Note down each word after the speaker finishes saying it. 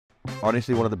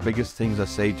honestly, one of the biggest things I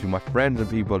say to my friends and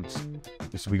people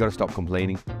is we got to stop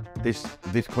complaining. This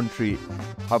country,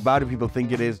 how bad do people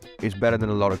think it is better than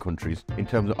a lot of countries in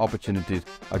terms of opportunities.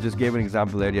 I just gave an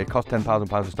example earlier. It costs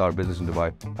 £10,000 to start a business in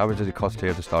Dubai. How much does it cost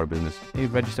here to start a business? You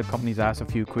register companies ask a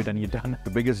few quid and you're done.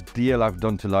 The biggest deal I've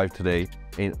done to life today,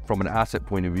 from an asset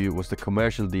point of view, was the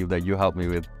commercial deal that you helped me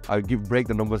with. I'll break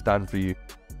the numbers down for you.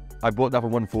 I bought that for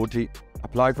 140,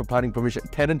 applied for planning permission,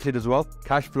 tenanted as well,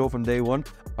 cash flow from day one,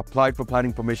 applied for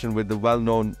planning permission with the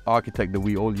well-known architect that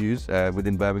we all use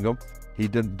within Birmingham. He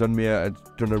done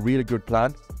a really good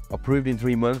plan, approved in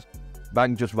 3 months,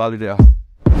 bank just valued it.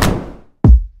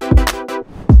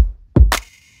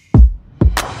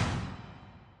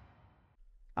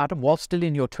 Adam, while still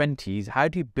in your 20s, how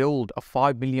do you build a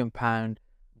 £5 million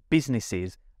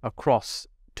businesses across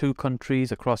 2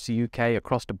 countries, across the UK,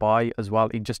 across Dubai as well,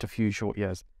 in just a few short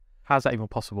years? How's that even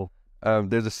possible?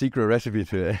 There's a secret recipe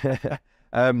to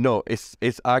it. No, it's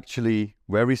actually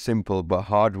very simple, but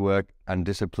hard work and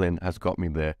discipline has got me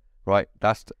there, right?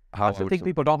 That's how I think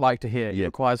people don't like to hear it. It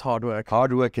requires hard work.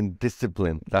 Hard work and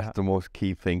discipline, that's the most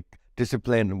key thing.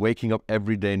 Discipline, waking up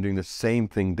every day and doing the same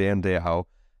thing day in, day out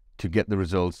to get the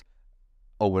results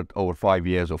over 5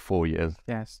 years or 4 years.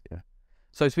 Yes. Yeah.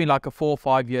 So it's been like a 4 or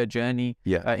 5 year journey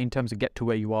Yeah. in terms of get to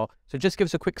where you are. So just give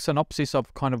us a quick synopsis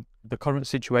of kind of the current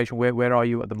situation. Where are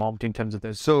you at the moment in terms of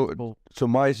this? So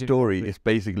my story is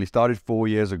basically started 4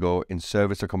 years ago in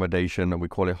service accommodation, and we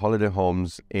call it holiday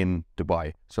homes in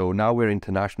Dubai. So now we're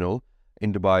international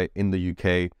in Dubai, in the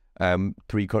UK,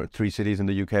 three cities in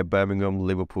the UK, Birmingham,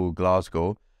 Liverpool,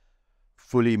 Glasgow.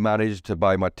 Fully managed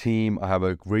by my team. I have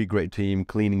a really great team,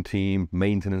 cleaning team,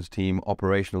 maintenance team,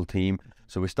 operational team.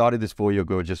 So we started this 4 years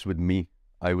ago just with me.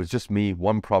 I was just me,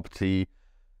 one property,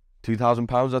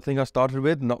 £2,000 I think I started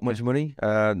with, not much money,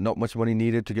 not much money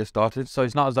needed to get started. So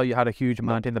it's not as though you had a huge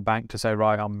amount in the bank to say,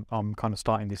 right, I'm kind of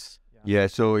starting this. Yeah,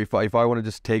 so if I want to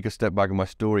just take a step back in my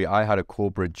story, I had a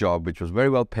corporate job which was very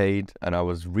well paid and I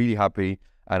was really happy.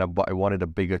 And I wanted a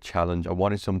bigger challenge. I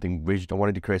wanted something I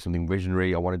wanted to create something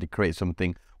visionary. I wanted to create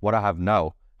something what I have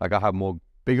now. Like I have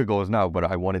bigger goals now, but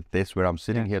I wanted this where I'm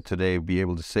sitting here today, be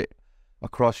able to sit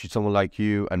across someone like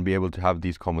you and be able to have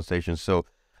these conversations. So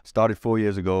started 4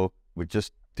 years ago with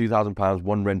just £2,000,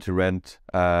 one rent to rent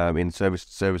in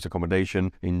service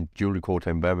accommodation in Jewellery Quarter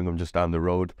in Birmingham, just down the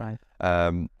road. Right.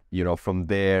 You know, from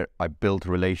there I built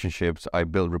relationships, I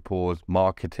built rapport,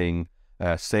 marketing,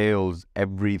 sales,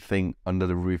 everything under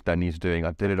the roof that needs doing.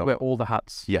 I did it. Wear all the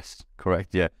hats. Yes,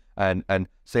 correct. Yeah, and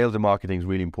sales and marketing is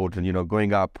really important. You know,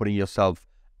 going out, putting yourself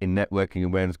in networking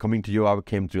events, coming to you. I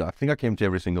think I came to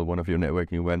every single one of your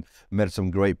networking events. Met some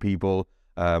great people.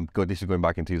 This is going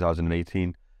back in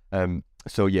 2018.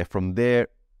 So yeah, from there,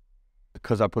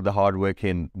 because I put the hard work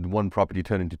in, one property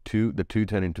turned into 2, the 2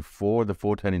 turned into 4, the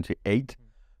 4 turned into 8,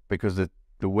 because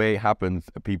the way it happens,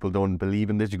 people don't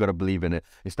believe in this. You got to believe in it.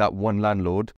 It's that one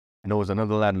landlord knows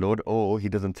another landlord, or he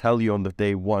doesn't tell you on the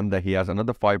day one that he has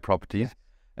another 5 properties,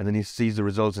 and then he sees the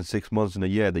results in 6 months in a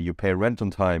year that you pay rent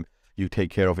on time, you take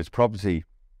care of his property.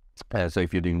 So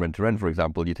if you're doing rent to rent, for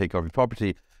example, you take care of his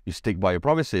property, you stick by your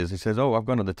promises. He says, oh, I've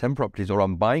got another 10 properties, or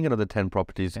I'm buying another 10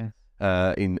 properties in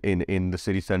the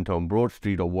city centre on Broad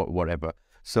Street or whatever.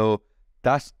 So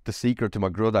that's the secret to my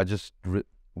growth. I just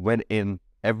went in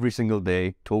every single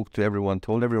day, talked to everyone,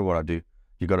 told everyone what I do.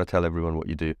 You got to tell everyone what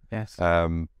you do. Yes.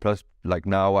 Plus, like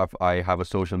now, I have a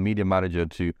social media manager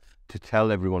to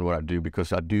tell everyone what I do,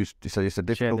 because I do. It's a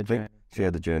difficult thing.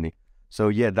 Share the journey. So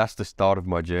yeah, that's the start of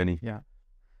my journey. Yeah.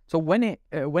 So when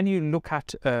you look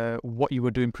at what you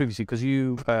were doing previously, because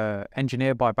you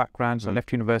engineer by background, so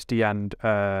left university and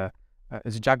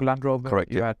as a Jaguar Land Rover,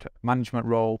 correct? You had management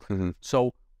role.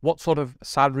 So what sort of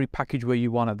salary package were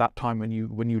you on at that time when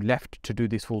you left to do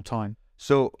this full time?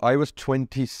 So I was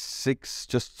 26,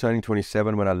 just turning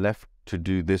 27 when I left to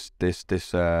do this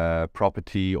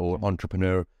property or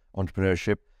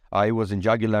entrepreneurship. I was in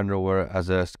Jaguar Land Rover as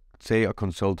a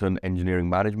consultant engineering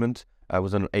management. I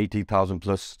was on 80,000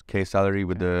 plus K salary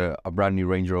with a brand new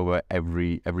Range Rover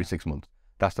every 6 months.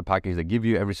 That's the package they give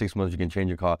you. Every 6 months you can change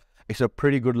your car. It's a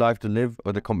pretty good life to live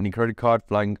with a company credit card.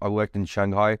 Flying, I worked in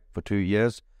Shanghai for 2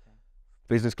 years.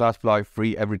 Business class flight,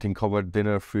 free, everything covered,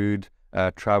 dinner, food,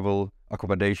 travel,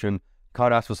 accommodation.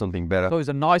 Can't ask for something better. So it was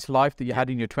a nice life that you had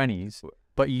in your 20s,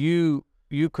 but you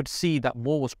could see that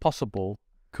more was possible.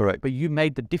 Correct. But you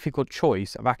made the difficult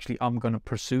choice of actually, I'm going to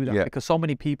pursue that. Because so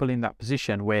many people in that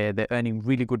position where they're earning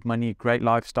really good money, great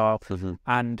lifestyle,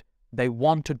 and they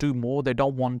want to do more. They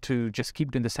don't want to just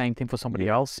keep doing the same thing for somebody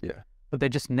else. But they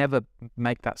just never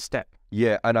make that step.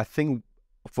 Yeah, and I think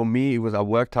for me, it was, I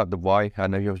worked out the why,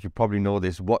 and you probably know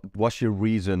this. What's your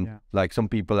reason? Yeah. Like some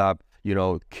people have, you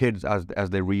know, kids as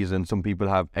their reason. Some people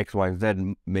have X, Y, and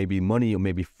Z, maybe money or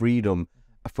maybe freedom.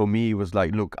 For me, it was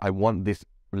like, look, I want this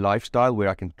lifestyle where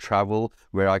I can travel,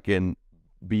 where I can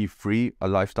be free, a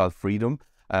lifestyle freedom,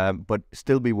 but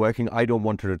still be working. I don't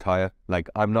want to retire. Like,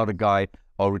 I'm not a guy,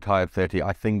 I'll retire at 30.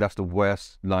 I think that's the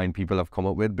worst line people have come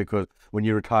up with, because when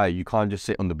you retire, you can't just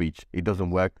sit on the beach. It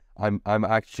doesn't work. I'm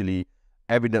actually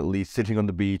evidently sitting on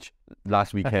the beach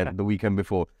last weekend, the weekend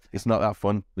before. It's not that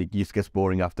fun. Like, it just gets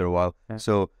boring after a while. Yeah.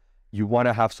 So you want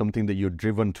to have something that you're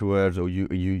driven towards, or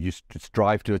you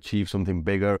strive to achieve something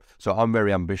bigger. So I'm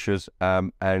very ambitious.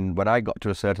 And when I got to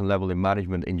a certain level in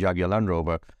management in Jaguar Land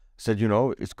Rover, I said, you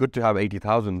know, it's good to have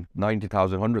 80,000,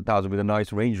 90,000, 100,000 with a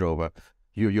nice Range Rover.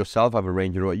 You yourself have a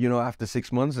Range Rover. You know, after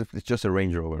 6 months, if it's just a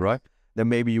Range Rover, right? Then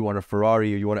maybe you want a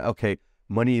Ferrari, or you want to, okay,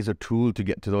 money is a tool to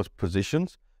get to those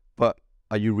positions, but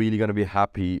are you really going to be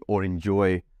happy or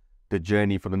enjoy the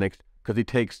journey for the next, because it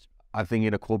takes, I think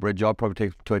in a corporate job,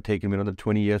 probably taking me another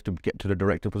 20 years to get to the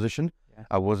director position. Yeah.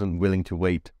 I wasn't willing to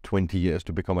wait 20 years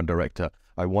to become a director.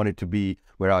 I wanted to be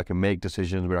where I can make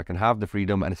decisions, where I can have the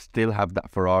freedom and still have that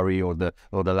Ferrari or the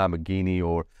Lamborghini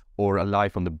or a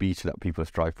life on the beach that people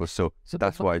strive for. So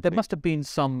that's why there must have been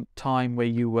some time where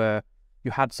you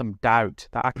had some doubt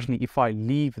that actually, if I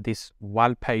leave this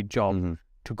well-paid job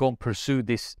to go and pursue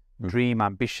this dream,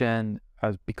 ambition,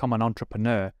 as become an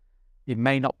entrepreneur, it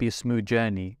may not be a smooth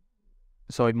journey.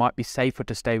 So it might be safer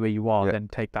to stay where you are than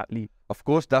take that leap. Of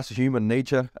course, that's human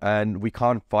nature, and we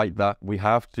can't fight that. We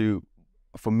have to,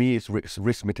 for me, it's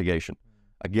risk mitigation.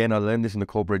 Again, I learned this in the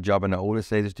corporate job, and I always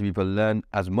say this to people: learn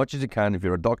as much as you can. If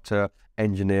you're a doctor,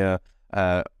 engineer,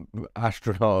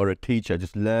 astronaut, or a teacher,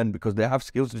 just learn, because they have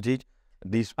skills to teach.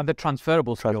 And the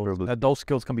transferable skills, those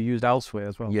skills can be used elsewhere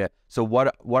as well. Yeah. So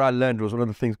what I learned was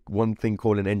one thing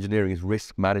called in engineering is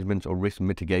risk management or risk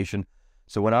mitigation.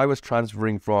 So when I was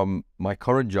transferring from my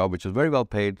current job, which was very well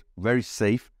paid, very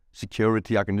safe,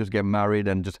 security, I can just get married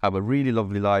and just have a really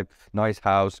lovely life, nice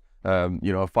house,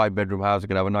 you know, a 5-bedroom house, I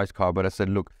can have a nice car. But I said,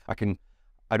 look, I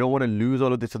don't want to lose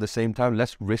all of this at the same time.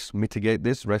 Let's risk mitigate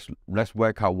this. Let's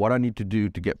work out what I need to do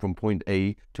to get from point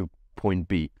A to point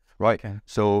B, right? Okay.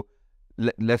 So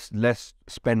let's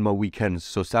spend my weekends.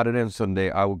 So Saturday and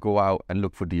Sunday, I will go out and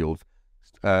look for deals.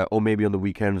 Or maybe on the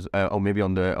weekends, or maybe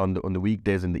on the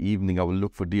weekdays in the evening, I will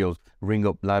look for deals, ring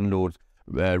up landlords,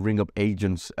 ring up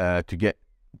agents to get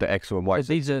the X and Y.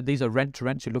 So these are rent to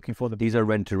rents you're looking for. These are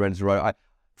rent to rents, right?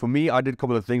 For me, I did a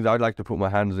couple of things. I'd like to put my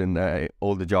hands in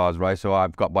all the jars, right? So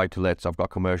I've got buy to lets, I've got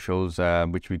commercials,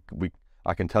 which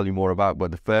I can tell you more about.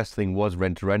 But the first thing was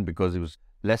rent to rent, because it was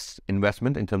less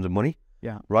investment in terms of money.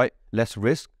 Yeah. Right. Less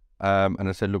risk. And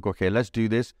I said, look, okay, let's do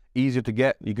this. Easier to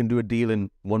get. You can do a deal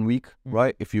in 1 week,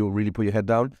 right? If you really put your head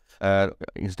down,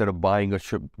 instead of buying a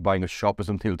shop or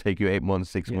something, it'll take you 8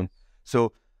 months, 6 months.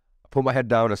 So I put my head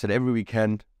down. I said, every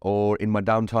weekend or in my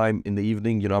downtime in the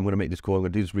evening, you know, I'm going to make this call. I'm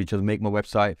going to do this research, make my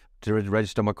website, to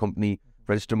register my company.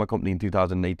 Register my company in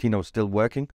 2018. I was still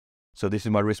working. So this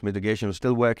is my risk mitigation. I was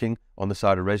still working on the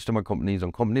side of register my companies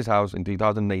on Companies House in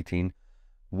 2018.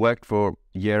 Worked for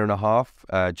a year and a half,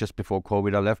 just before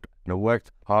COVID I left, and I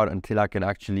worked hard until I can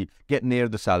actually get near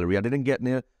the salary. I didn't get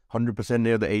near 100%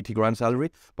 near the 80 grand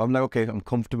salary, but I'm like, okay, I'm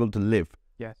comfortable to live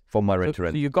for my rent to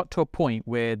rent. So you got to a point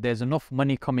where there's enough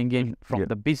money coming in from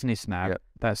the business now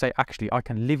that say, actually, I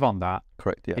can live on that.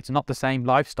 Correct, yeah. It's not the same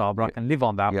lifestyle, but I can live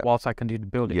on that whilst I continue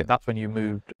to build it. Yeah. That's when you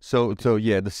moved. So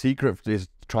yeah, the secret is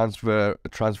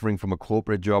transferring from a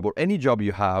corporate job or any job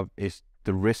you have is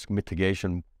the risk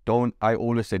mitigation. I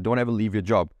always say, don't ever leave your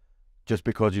job just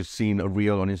because you've seen a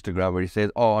reel on Instagram where he says,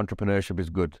 oh, entrepreneurship is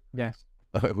good. Yes.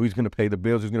 Who's going to pay the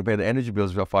bills? Who's going to pay the energy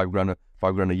bills for $5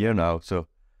 grand a year now? So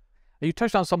you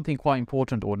touched on something quite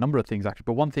important, or a number of things actually,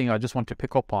 but one thing I just want to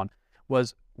pick up on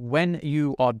was when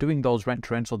you are doing those rent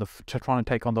to rents or trying to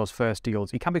take on those first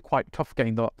deals, it can be quite tough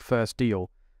getting that first deal.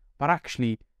 But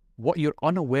actually, what you're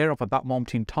unaware of at that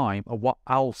moment in time, or what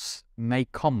else may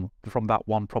come from that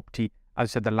one property.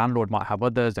 As I said, the landlord might have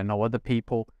others, they know other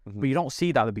people, but you don't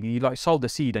see that at the beginning. You like sold the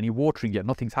seed and you're watering it,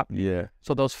 nothing's happening. Yeah.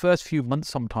 So those first few months,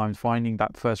 sometimes finding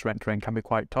that first rent to rent can be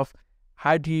quite tough.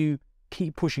 How do you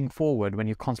keep pushing forward when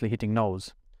you're constantly hitting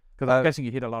no's? Because I'm guessing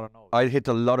you hit a lot of no's. I hit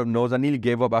a lot of no's. I nearly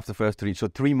gave up after the first 3. So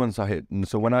 3 months I hit. And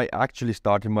so when I actually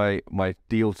started my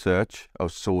deal search or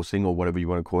sourcing or whatever you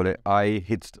want to call it, I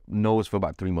hit no's for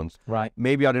about 3 months. Right.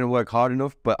 Maybe I didn't work hard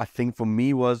enough, but I think for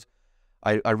me was,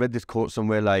 I read this quote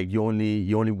somewhere like you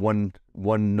only one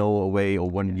no away or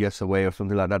one yes away or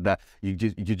something like that. That you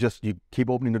keep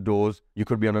opening the doors. You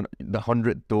could be on the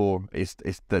 100th door is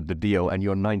the deal, and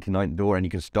you're 99th door and you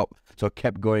can stop. So I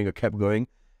kept going.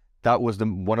 That was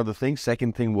one of the things.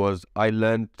 Second thing was I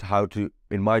learned how to,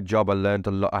 in my job, I learned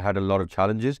a lot. I had a lot of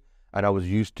challenges, and I was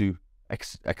used to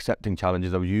accepting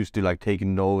challenges. I was used to like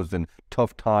taking no's and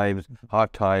tough times,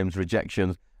 hard times,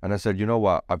 rejections. And I said, you know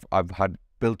what? I've had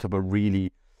built up a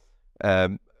really,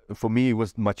 for me, it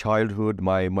was my childhood,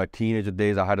 my teenager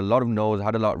days. I had a lot of no's, I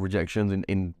had a lot of rejections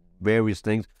in various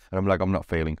things. And I'm like, I'm not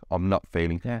failing.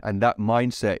 Yeah. And that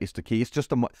mindset is the key. It's just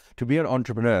to be an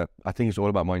entrepreneur, I think it's all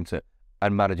about mindset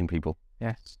and managing people.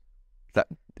 Yes. That.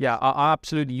 Yeah,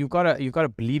 absolutely. You've got to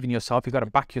believe in yourself. You've got to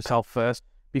back yourself first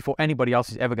before anybody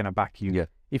else is ever going to back you. Yeah.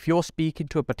 If you're speaking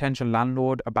to a potential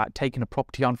landlord about taking a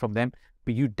property on from them,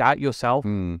 but you doubt yourself,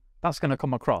 that's going to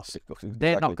come across. Exactly.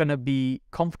 They're not going to be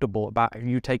comfortable about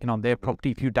you taking on their property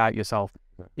if you doubt yourself.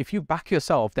 If you back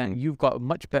yourself, then you've got a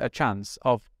much better chance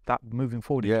of that moving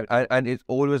forward. Yeah, and it's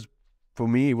always, for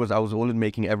me, I was always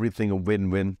making everything a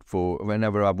win-win. For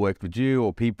whenever I've worked with you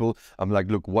or people, I'm like,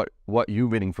 look, what you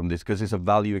winning from this? Because it's a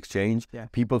value exchange. Yeah.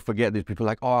 People forget this. People are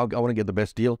like, oh, I want to get the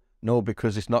best deal. No,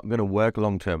 because it's not going to work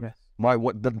long term. Yes.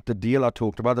 The deal I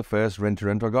talked about, the first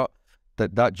rent-to-rent I got,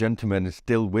 that gentleman is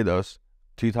still with us,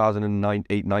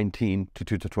 2019 to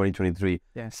 2023.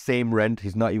 Yeah. Same rent.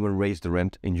 He's not even raised the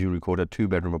rent in Jewelry Court, a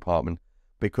 2-bedroom apartment,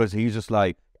 because he's just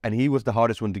like, and he was the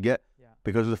hardest one to get.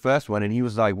 Because of the first one, and he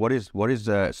was like, what is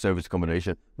service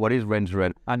accommodation? What is rent to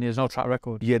rent? And there's no track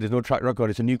record. Yeah, there's no track record.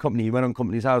 It's a new company. He went on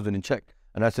Companies House and checked.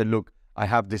 And I said, look, I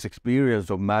have this experience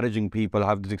of managing people. I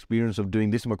have this experience of doing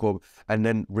this in my corp, and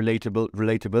then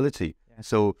relatability. Yeah.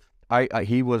 So I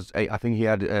think he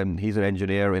had he's an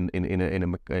engineer in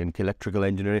electrical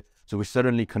engineering. So we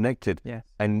suddenly connected. Yes.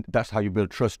 And that's how you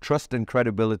build trust. Trust and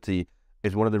credibility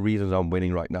is one of the reasons I'm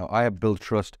winning right now. I have built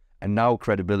trust and now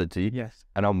credibility. Yes.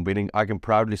 And I'm winning. I can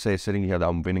proudly say sitting here that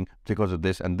I'm winning because of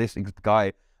this. And this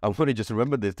guy, I'm going to just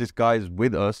remember this guy is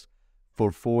with us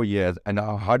for 4 years. And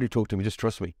how do you talk to him? He just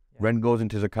trust me. Yeah. Rent goes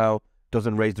into his account,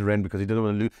 doesn't raise the rent because he doesn't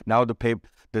want to lose. Now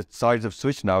the sides have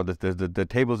switched now. The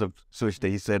tables have switched.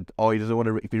 He said, oh, he doesn't want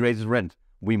to, if he raises rent,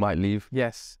 we might leave.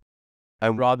 Yes.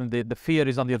 And rather than the fear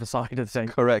is on the other side of the same.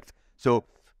 Correct. So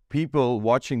people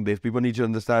watching this, people need to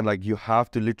understand, like, you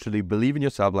have to literally believe in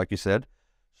yourself, like you said,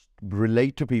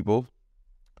 relate to people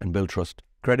and build trust.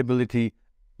 Credibility,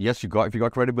 yes, if you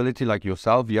got credibility like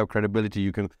yourself, you have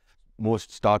credibility.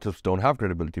 Most startups don't have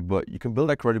credibility, but you can build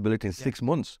that credibility in 6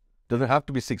 months. Doesn't have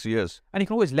to be 6 years. And you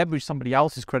can always leverage somebody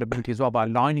else's credibility as well by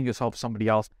aligning yourself with somebody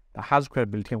else that has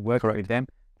credibility and work with them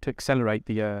to accelerate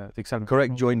the acceleration.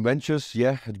 Correct. Joint ventures,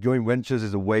 yeah. Joint ventures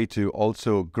is a way to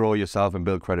also grow yourself and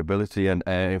build credibility. And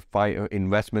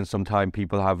investments, sometimes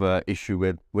people have an issue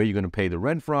with where you're going to pay the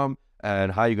rent from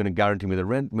and how you're going to guarantee me the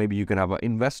rent. Maybe you can have an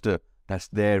investor that's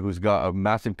there who's got a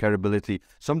massive credibility.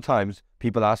 Sometimes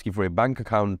people ask you for a bank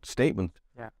account statement,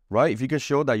 right? If you can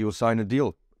show that, you'll sign a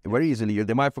deal very easily.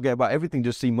 They might forget about everything,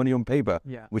 just see money on paper,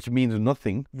 which means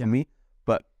nothing for me.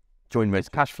 But joint venture, it's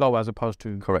cash flow as opposed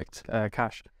to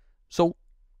cash. So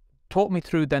talk me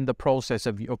through then the process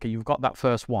of, okay, you've got that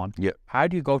first one. Yeah. How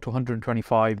do you go to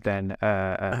 125 then?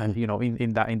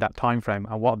 In that time frame,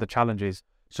 and what are the challenges?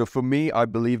 So for me, I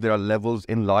believe there are levels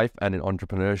in life and in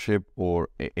entrepreneurship or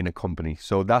in a company.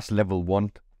 So that's level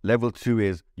 1. Level 2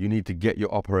 is you need to get your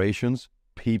operations,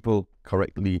 people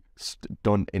correctly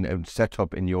done and set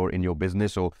up in your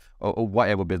business or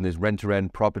whatever business, rent to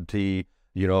rent, property,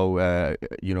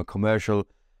 commercial.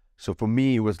 So for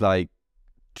me, it was like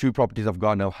 2 properties I've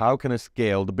got now. How can I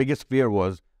scale? The biggest fear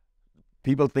was,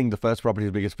 people think the first property is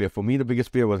the biggest fear. For me, the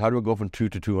biggest fear was, how do I go from 2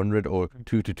 to 200 or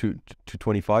 2 to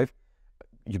 25?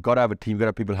 You got to have a team, you got to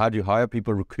have people. How do you hire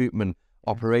people? Recruitment,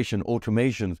 operation,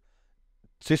 automations,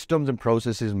 systems and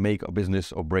processes make a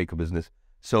business or break a business.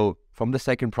 So from the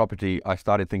second property, I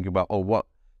started thinking about, what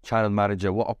channel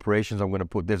manager, what operations I'm going to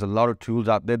put. There's a lot of tools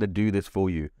out there that do this for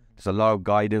you. There's a lot of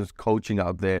guidance, coaching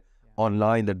out there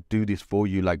online that do this for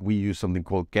you. Like we use something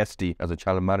called Guesty as a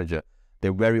channel manager.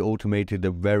 They're very automated.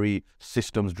 They're very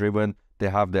systems driven. They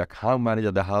have the account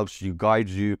manager that helps you,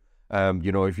 guides you.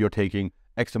 If you're taking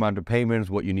X amount of payments,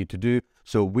 what you need to do.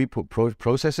 So we put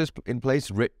processes in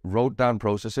place, wrote down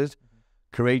processes,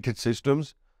 created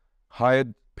systems,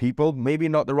 hired people, maybe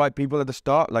not the right people at the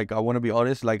start. Like, I want to be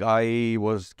honest, like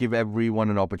give everyone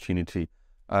an opportunity.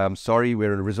 Sorry,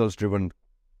 we're a results-driven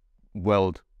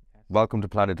world. Welcome to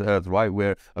planet Earth, right?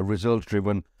 We're a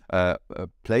results-driven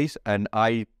place. And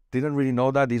I didn't really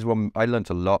know that. I learned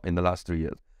a lot in the last 3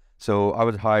 years. So I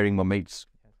was hiring my mates,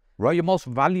 right? Your most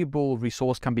valuable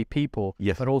resource can be people,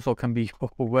 Yes. but also can be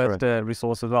your worst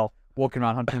resource as well. Walking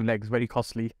around on two legs, very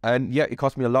costly. And yeah, it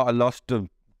cost me a lot. I lost a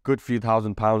good few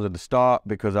 £1,000s at the start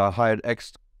because I hired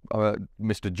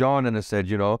Mr. John, and I said,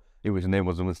 you know, his name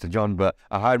wasn't Mr. John, but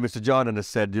I hired Mr. John and I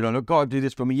said, you know, look, God, do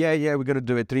this for me. Yeah, we're going to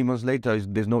do it. 3 months later,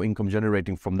 there's no income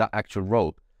generating from that actual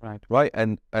role. Right.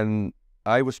 And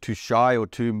I was too shy or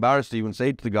too embarrassed to even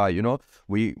say to the guy, you know,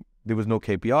 there was no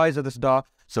KPIs at the start.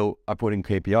 So I put in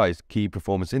KPIs, key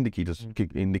performance indicators.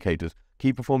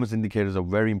 Key performance indicators are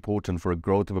very important for a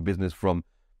growth of a business from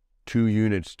 2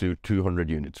 units to 200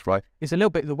 units, right? It's a little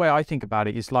bit, the way I think about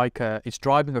it, it's like it's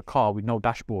driving a car with no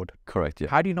dashboard. Correct, yeah.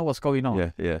 How do you know what's going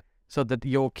on? Yeah. So that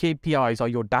your KPIs are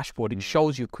your dashboard. It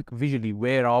shows you quick visually,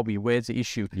 where are we? Where's the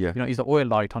issue? Yeah. You know, is the oil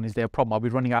light on? Is there a problem? Are we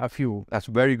running out of fuel? That's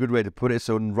a very good way to put it.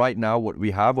 So right now what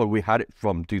we have, or we had it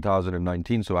from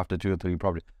 2019, so after 2 or 3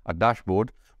 properties, a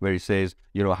dashboard where it says,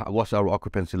 you know, what's our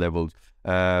occupancy levels,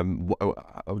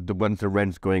 when's the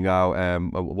rent's going out,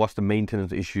 what's the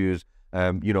maintenance issues,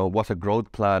 you know, what's a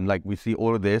growth plan. Like, we see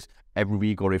all of this every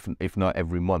week, or if not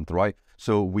every month, right?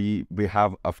 So we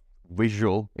have a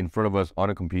visual in front of us on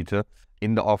a computer.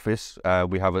 In the office,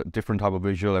 we have a different type of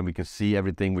visual, and we can see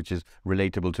everything which is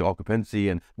relatable to occupancy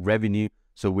and revenue.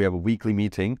 So we have a weekly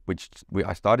meeting,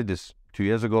 I started this 2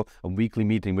 years ago, a weekly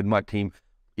meeting with my team.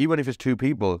 Even if it's 2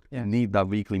 people, need that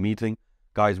weekly meeting.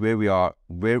 Guys, where we are,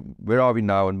 where are we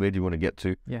now, and where do you want to get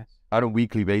to? Yes. On a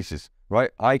weekly basis,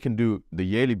 right? I can do the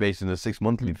yearly basis and the 6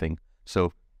 monthly thing.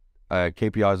 So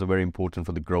KPIs are very important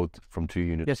for the growth from 2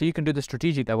 units. Yeah, so you can do the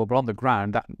strategic level, but on the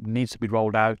ground, that needs to be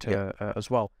rolled out as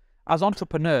well. As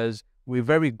entrepreneurs, we're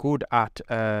very good at,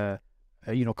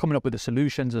 you know, coming up with the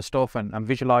solutions and stuff, and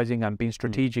visualizing and being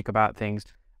strategic about things.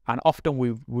 And often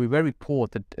we're very poor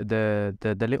at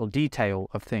the little detail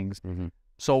of things.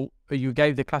 So you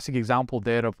gave the classic example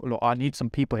there of, look, I need some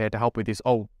people here to help with this.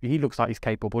 Oh, he looks like he's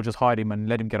capable. Just hire him and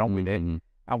let him get on with it.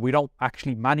 And we don't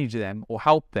actually manage them or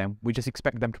help them. We just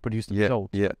expect them to produce the results.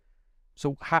 Yeah.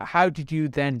 So how did you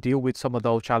then deal with some of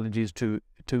those challenges to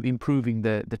improving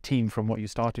the team from what you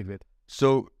started with?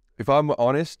 So if I'm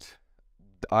honest,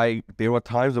 there were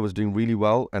times I was doing really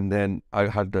well, and then I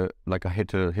had I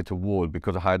hit a wall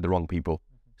because I hired the wrong people.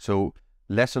 So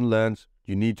lesson learned,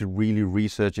 you need to really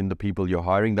research in the people you're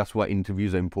hiring. That's why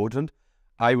interviews are important.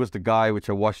 I was the guy which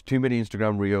I watched too many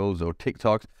Instagram reels or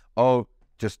TikToks. Oh,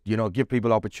 just, you know, give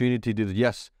people opportunity to,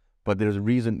 yes, but there's a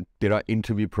reason there are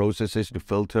interview processes to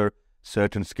filter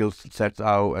certain skill sets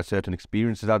out, certain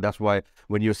experiences out. That's why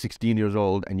when you're 16 years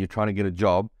old and you're trying to get a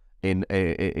job in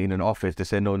an office, they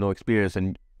say no experience.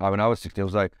 And when I was 16, I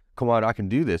was like, come on, I can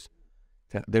do this.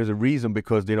 There's a reason,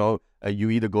 because, you know, you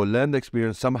either go learn the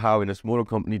experience somehow in a smaller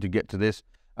company to get to this.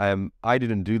 I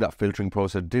didn't do that filtering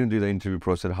process, didn't do the interview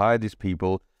process, hired these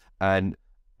people, and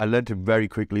I learned it very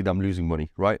quickly that I'm losing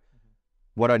money, right?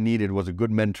 What I needed was a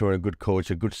good mentor, a good coach,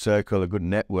 a good circle, a good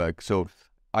network. So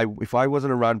if I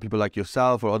wasn't around people like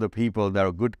yourself or other people that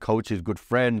are good coaches, good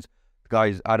friends,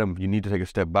 guys, Adam, you need to take a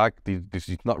step back. This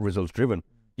is not results driven.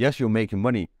 Yes, you're making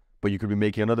money, but you could be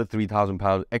making another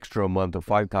 £3,000 extra a month or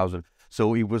 5,000.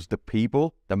 So it was the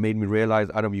people that made me realize,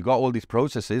 Adam, you got all these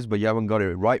processes, but you haven't got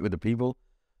it right with the people.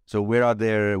 So where are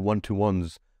their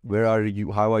one-to-ones? Where are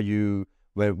you? How are you?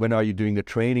 When are you doing the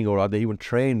training, or are they even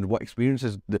trained? What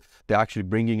experiences they're actually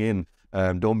bringing in?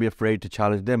 Don't be afraid to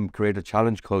challenge them. Create a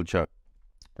challenge culture,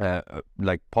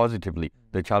 like positively.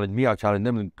 They challenge me, I challenge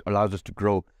them, and allows us to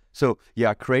grow. So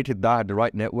yeah, I created that, the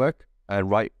right network and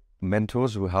right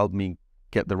mentors who helped me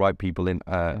get the right people in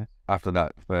after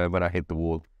that when I hit the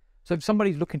wall. So if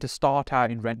somebody's looking to start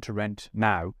out in rent-to-rent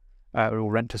now,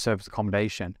 or rent-to-service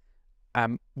accommodation,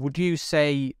 would you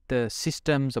say the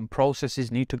systems and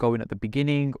processes need to go in at the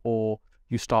beginning, or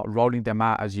you start rolling them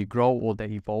out as you grow, or they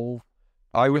evolve?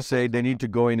 I would say they need to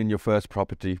go in your first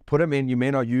property. Put them in. You may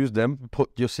not use them.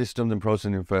 Put your systems and processes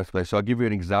in the first place. So I'll give you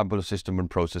an example of system and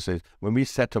processes. When we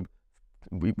set up,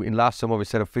 in last summer, we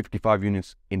set up 55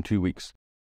 units in 2 weeks.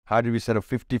 How did we set up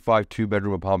 55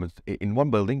 2-bedroom apartments in one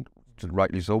building?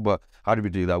 Rightly so, but how do we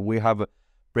do that? We have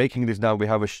breaking this down. We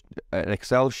have an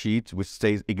Excel sheet which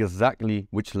says exactly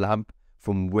which lamp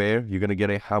from where you're going to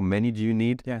get it, how many do you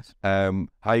need, how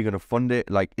you're going to fund it.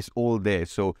 Like, it's all there.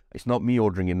 So it's not me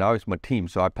ordering it now, it's my team.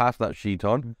 So I passed that sheet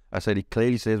on. I said, it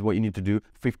clearly says what you need to do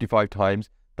 55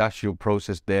 times. That's your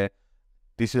process there.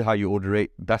 This is how you order it.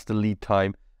 That's the lead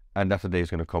time, and that's the day it's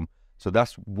going to come. So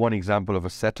that's one example of a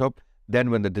setup.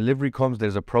 Then when the delivery comes,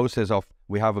 there's a process of,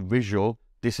 we have a visual.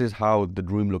 This is how the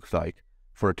room looks like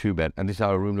for a 2-bed, and this is how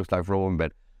a room looks like for a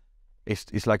 1-bed.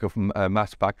 It's like a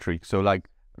mass factory. So like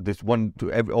this for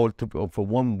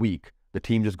 1 week, The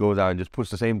team just goes out and just puts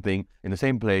the same thing in the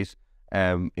same place,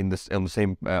 in the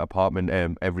same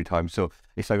apartment every time. So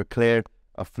it's like a clear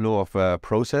flow of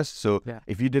process. So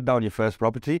if you did that on your first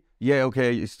property,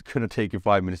 okay, it's gonna take you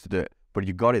 5 minutes to do it, but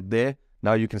you got it there.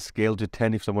 Now you can scale to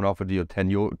 10 if someone offered you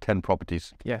 10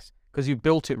 properties. Yes, because you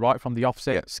built it right from the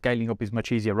offset. Scaling up is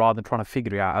much easier rather than trying to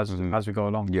figure it out as we go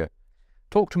along. Yeah.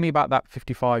 Talk to me about that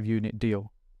 55 unit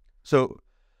deal. So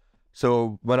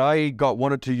when I got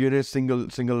 1 or 2 units,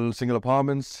 single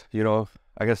apartments, you know,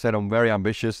 like I said, I'm very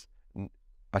ambitious.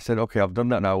 I said, okay, I've done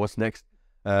that now. What's next?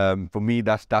 For me,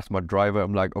 that's my driver.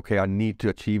 I'm like, okay, I need to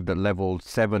achieve the level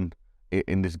 7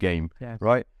 in this game,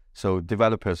 right? So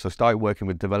developers, so start working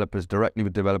with developers, directly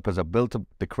with developers. I built up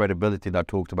the credibility that I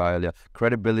talked about earlier.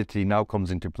 Credibility now comes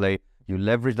into play. You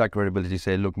leverage that credibility,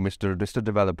 say, look, Mr.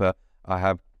 Developer, I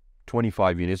have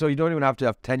 25 units. So you don't even have to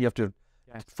have 10, you have to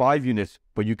have 5 units,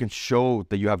 but you can show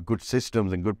that you have good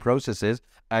systems and good processes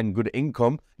and good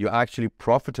income. You're actually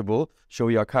profitable, show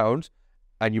your accounts,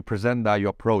 and you present that,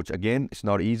 your approach. Again, it's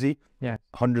not easy.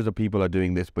 Hundreds of people are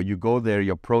doing this, but you go there,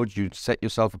 you approach, you set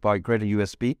yourself apart, create a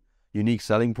USP, unique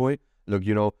selling point. Look,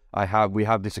 you know, we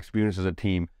have this experience as a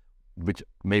team, which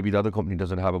maybe the other company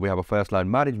doesn't have. But we have a first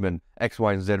line management, X,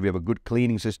 Y, and Z. We have a good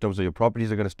cleaning system, so your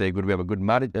properties are going to stay good. We have a good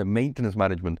maintenance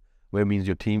management, where it means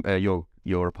your team,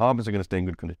 your apartments are going to stay in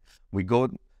good condition. We go.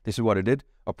 This is what I did.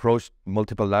 Approached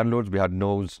multiple landlords. We had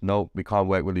no's. No, we can't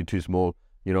work with you, too small.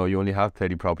 You know, you only have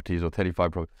 30 properties or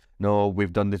 35 properties. No,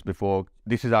 we've done this before.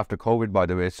 This is after COVID, by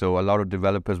the way. So a lot of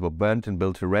developers were burnt and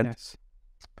built to rent.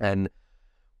 And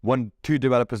 2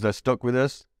 developers that stuck with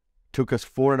us, took us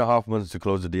 4.5 months to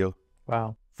close the deal.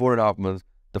 Wow. 4.5 months.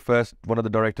 The first, one of the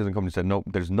directors in the company said, no,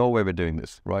 there's no way we're doing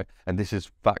this, right? And this is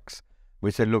facts.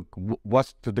 We said, look,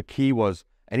 the key was,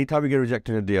 anytime we get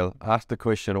rejected in a deal, ask the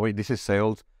question, wait, this is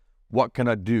sales. What can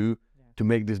I do to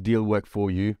make this deal work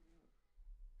for you?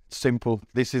 Simple.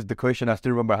 This is the question I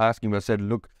still remember asking. I said,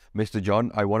 look, Mr.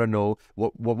 John, I want to know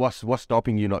what's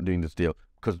stopping you not doing this deal?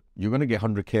 Because you're going to get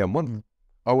 100K a month.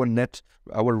 Our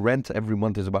rent every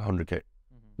month is about 100K.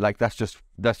 Like that's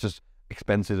just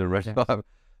expenses and rent.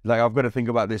 Like I've got to think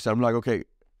about this. I'm like, okay,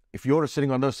 if you're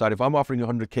sitting on the other side, if I'm offering you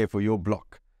 100K for your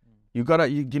block, you're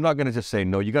not gonna just say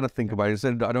no. You got to think about it.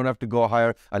 Instead, I don't have to go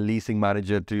hire a leasing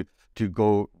manager to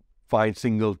go find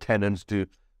single tenants to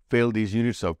fill these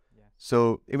units up.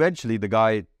 So eventually, the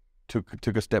guy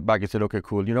took a step back and said, okay,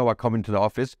 cool. You know what? Come into the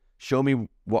office. Show me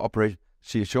what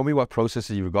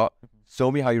processes you've got.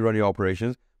 Show me how you run your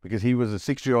operations, because he was a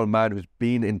 60-year-old man who's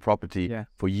been in property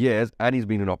for years, and he's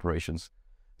been in operations.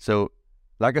 So,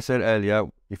 like I said earlier,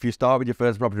 if you start with your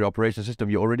first property operation system,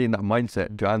 you're already in that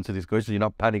mindset to answer these questions. You're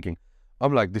not panicking.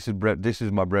 I'm like, this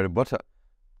is my bread and butter.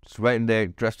 Just went in there,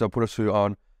 dressed up, put a suit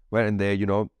on, went in there, you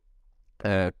know,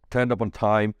 turned up on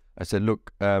time. I said,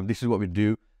 look, this is what we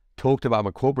do. Talked about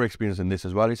my corporate experience in this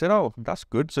as well. He said, oh, that's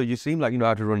good. So you seem like you know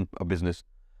how to run a business.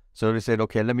 So they said,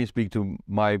 okay, let me speak to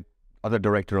my other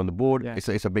director on the board.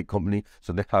 It's a big company,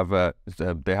 so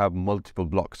they have multiple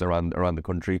blocks around the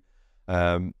country.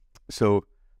 So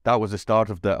that was the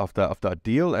start of that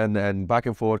deal, and then back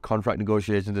and forth contract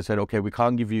negotiations. They said, okay, we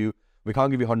can't give you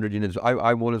 100 units.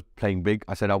 I'm always playing big.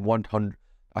 I said I want 100.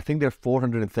 I think there are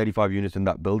 435 units in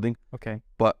that building. Okay,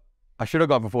 but I should have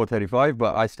gone for 435,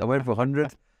 but I went for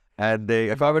 100. And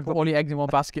if I went for all your eggs in one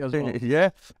basket as well. Yeah,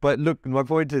 but look, my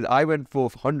point is, I went for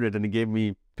 100 and he gave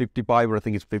me 55, or I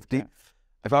think it's 50. Yeah.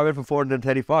 If I went for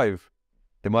 435,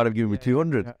 they might have given me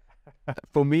 200. Yeah.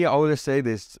 For me, I always say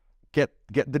this: get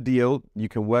the deal. You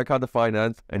can work out the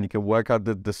finance, and you can work out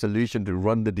the solution to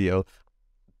run the deal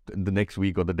the next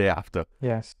week or the day after.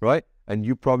 Yes. Right? And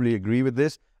you probably agree with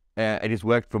this. And it's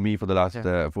worked for me for the last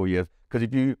 4 years. Because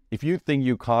if you think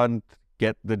you can't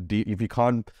get the deal, if you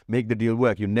can't make the deal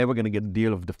work, you're never going to get the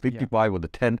deal of the 55 or the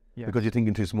 10 because you're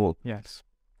thinking too small. Yes.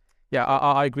 Yeah,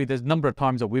 I agree. There's a number of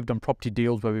times that we've done property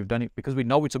deals where we've done it because we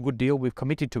know it's a good deal. We've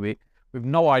committed to it. We've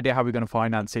no idea how we're going to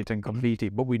finance it and complete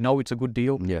it, but we know it's a good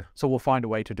deal. Yeah. So we'll find a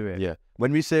way to do it. Yeah.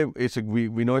 When we say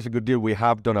we know it's a good deal, we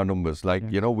have done our numbers. Like,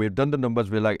 you know, we've done the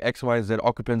numbers. We're like X, Y, and Z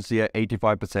occupancy at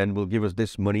 85% will give us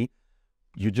this money.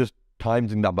 You're just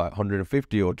timesing that by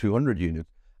 150 or 200 units.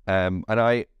 And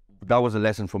that was a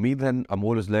lesson for me then. I'm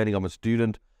always learning. I'm a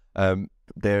student.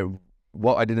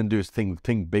 What I didn't do is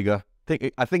think bigger.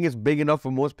 I think it's big enough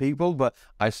for most people, but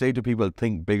I say to people,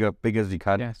 think big as you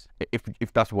can,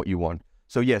 if that's what you want.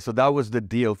 So so that was the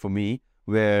deal for me,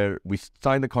 where we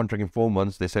signed the contract in 4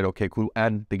 months. They said, okay, cool.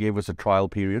 And they gave us a trial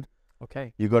period.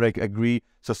 Okay. You got to agree.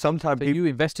 So sometimes you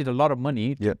invested a lot of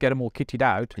money to get them all kitted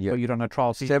out, but you're on a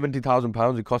trial season.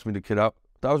 £70,000 it cost me to kit out.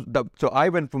 So I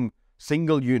went from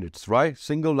single units, right?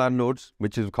 Single landlords,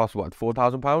 which is cost what,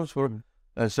 £4,000 for,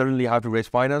 and suddenly have to raise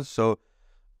finance. So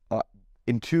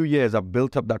in 2 years, I've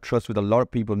built up that trust with a lot of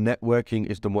people. Networking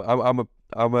is the more.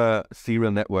 I'm a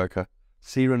serial networker.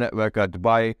 Serial networker at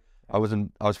Dubai. I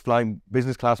was flying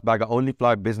business class back. I only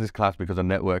fly business class because of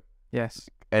network. Yes.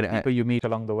 And People you meet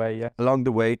along the way, yeah. Along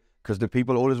the way, because the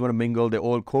people always want to mingle. They're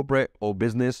all corporate or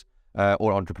business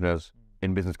or entrepreneurs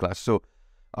in business class. So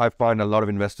I find a lot of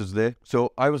investors there.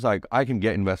 So I was like, I can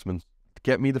get investments.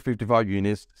 Get me the 55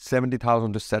 units,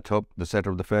 70,000 to set up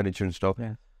the furniture and stuff.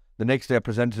 Yeah. The next day, I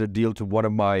presented a deal to one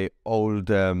of my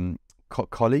old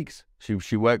colleagues.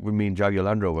 She worked with me in Jaguar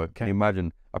Land Rover. Can you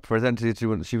imagine? I presented it to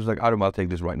her, and she was like, Adam, I'll take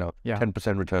this right now. Yeah.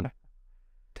 10% return.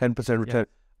 10% return.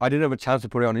 Yeah. I didn't have a chance to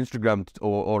put it on Instagram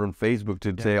or on Facebook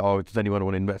to say, oh, does anyone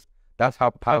want to invest? That's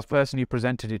how powerful. First person you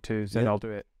presented it to said, I'll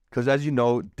do it. Because as you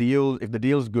know, if the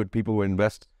deal's good, people will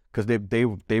invest because they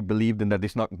believed in that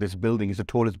this building is the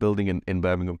tallest building in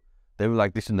Birmingham. They were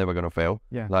like, this is never going to fail.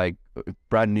 Yeah. Like,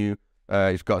 brand new.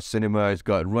 It's got cinema, it's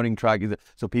got running track.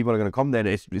 So people are going to come there.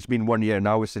 It's been 1 year.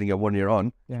 Now we're sitting at 1 year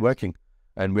on, working.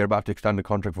 And we're about to extend the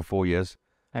contract for 4 years.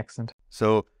 Excellent.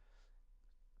 So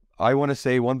I want to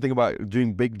say one thing about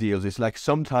doing big deals. It's like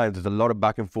sometimes there's a lot of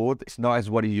back and forth. It's not as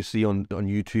what you see on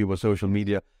YouTube or social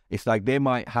media. It's like they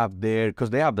might have because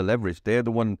they have the leverage. They're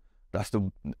the one, that's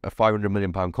a £500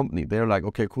 million company. They're like,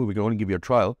 okay, cool, we can only give you a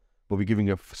trial, but we're giving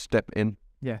you a step in.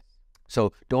 Yes.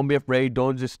 So don't be afraid.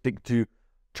 Don't just stick to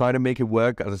try to make it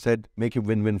work. As I said, make it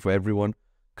win-win for everyone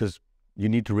because you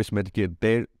need to risk mitigate.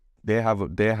 They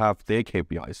have their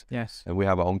KPIs. Yes. And we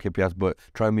have our own KPIs, but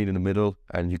try and meet in the middle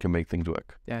and you can make things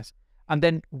work. Yes. And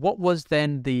then what was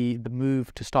then the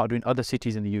move to start doing other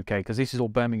cities in the UK? Because this is all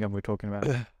Birmingham we're talking about.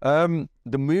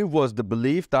 The move was the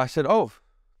belief that I said, oh,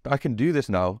 I can do this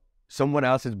now. Someone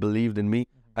else has believed in me.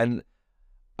 And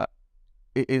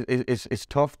it's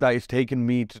tough that it's taken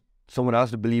me someone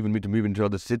else to believe in me to move into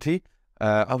another city.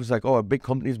 I was like, oh, a big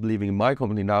company is believing in my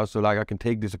company now, so like I can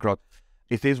take this across.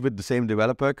 It is with the same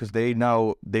developer because they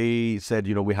said,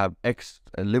 we have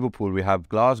Liverpool, we have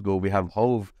Glasgow, we have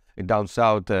Hove in down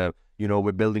south.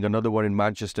 We're building another one in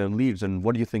Manchester and Leeds. And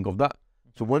what do you think of that?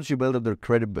 So once you build up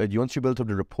once you build up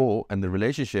the rapport and the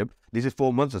relationship, this is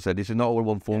 4 months. I said this is not all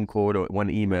one phone call or one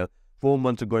email. 4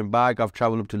 months of going back. I've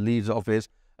traveled up to Leeds office,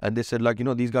 and they said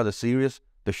these guys are serious.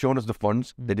 They've shown us the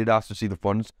funds. They did ask to see the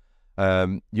funds.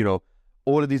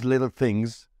 All of these little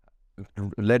things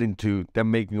led into them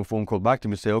making a phone call back to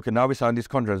me, say, okay, now we signed this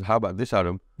contract. How about this,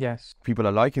 Adam? Yes. People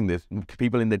are liking this.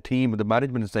 People in the team, the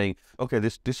management is saying, okay,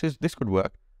 this could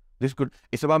work.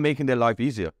 It's about making their life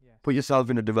easier. Yeah. Put yourself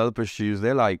in a developer's shoes.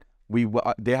 They're like,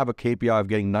 they have a KPI of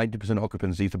getting 90%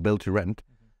 occupancy for build to rent.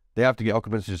 They have to get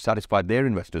occupancy to satisfy their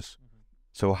investors.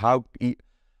 So how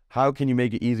can you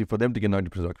make it easy for them to get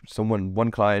 90% occupancy? One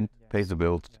client pays the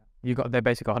bills. Yeah. They're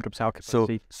basically 100%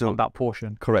 occupancy on that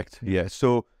portion. Correct. Yeah.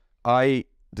 So I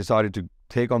decided to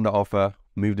take on the offer,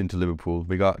 moved into Liverpool.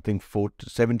 We got, I think,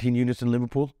 17 units in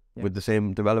Liverpool with the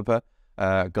same developer.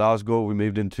 Glasgow we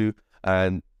moved into,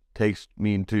 and takes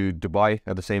me into Dubai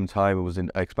at the same time. It was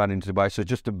expanding to Dubai. So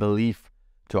just a belief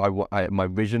to my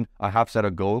vision. I have set a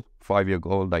goal, 5-year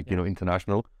goal,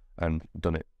 international, and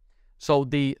done it. So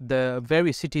the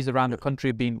various cities around the country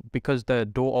have been, because the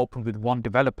door opened with one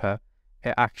developer,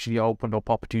 it actually opened up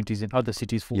opportunities in other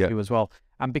cities for you as well.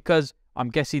 And because I'm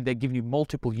guessing they're giving you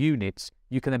multiple units,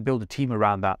 you can then build a team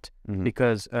around that.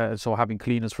 Because so having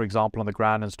cleaners, for example, on the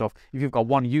ground and stuff, if you've got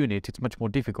one unit, it's much more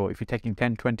difficult. If you're taking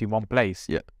 10, 20 in one place,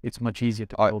 it's much easier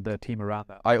to build a team around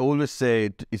that. I always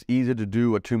say it's easier to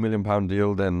do a £2 million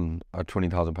deal than a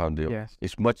 £20,000 deal. Yes.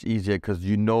 It's much easier because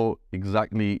you know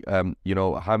exactly,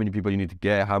 how many people you need to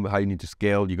get, how you need to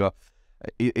scale.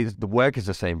 The work is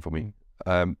the same for me.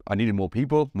 I needed more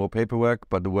people, more paperwork,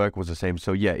 but the work was the same.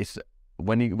 So yeah, it's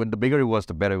when the bigger it was,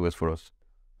 the better it was for us.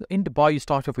 In Dubai, you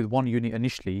started off with one unit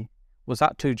initially. Was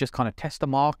that to just kind of test the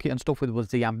market and stuff? Was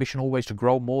the ambition always to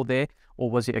grow more there?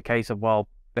 Or was it a case of, well,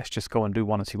 let's just go and do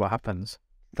one and see what happens?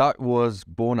 That was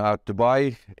born out.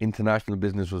 Dubai international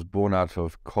business was born out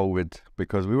of COVID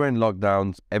because we were in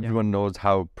lockdowns. Everyone knows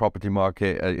how property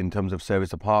market in terms of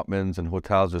service apartments and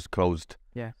hotels was closed.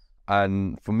 Yeah.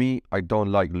 And for me, I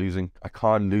don't like losing. I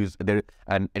can't lose there,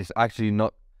 and it's actually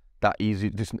not that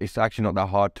easy. It's actually not that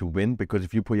hard to win because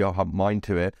if you put your mind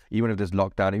to it, even if there's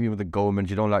lockdown, even with the government,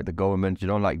 you don't like the government, you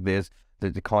don't like this, the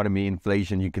economy,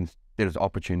 inflation, there's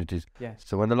opportunities. Yes.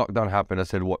 So when the lockdown happened, I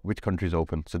said, which country is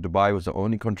open? So Dubai was the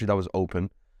only country that was open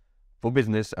for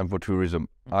business and for tourism.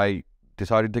 I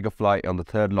decided to take a flight on the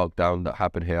third lockdown that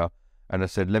happened here, and I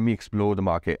said, let me explore the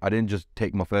market. I didn't just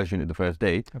take my first unit the first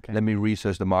day. Okay. Let me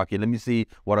research the market. Let me see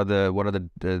what are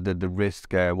the risks,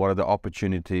 what are the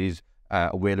opportunities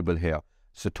available here.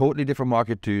 So totally different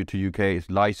market to UK. It's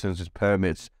licenses,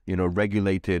 permits, you know,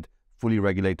 regulated, fully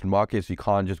regulated markets. You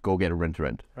can't just go get a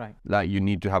rent-to-rent. Right. Like, you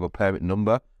need to have a permit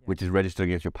number, which is registered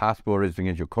against your passport, registered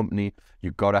against your company.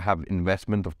 You've got to have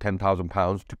investment of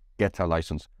 £10,000 to get a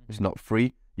license. It's not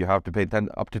free. You have to pay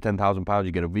up to £10,000.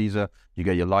 You get a visa. You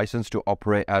get your license to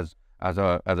operate as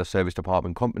a service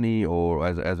department company, or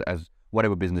as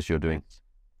whatever business you're doing.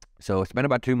 So I spent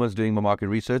about 2 months doing my market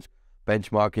research,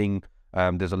 benchmarking.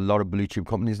 There's a lot of blue chip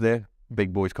companies there,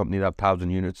 big boys companies that have 1,000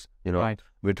 units. You know, Right.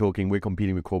 we're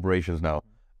competing with corporations now.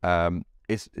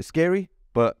 It's scary,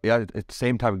 but yeah, at the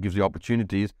same time, it gives you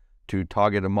opportunities to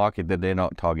target a market that they're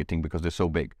not targeting because they're so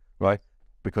big, right?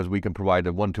 Because we can provide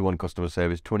a one-to-one customer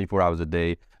service 24 hours a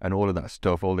day and all of that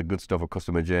stuff, all the good stuff of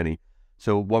customer journey.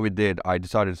 So what we did, I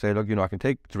decided to say, look, you know, I can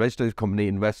register this company,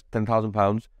 invest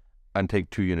 £10,000 and take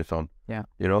 2 units on. Yeah.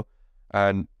 You know,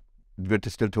 and we're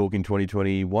still talking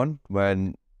 2021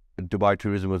 when Dubai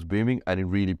tourism was booming, and it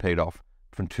really paid off.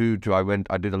 From 2 to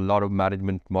I did a lot of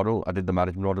management model. I did the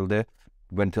management model there.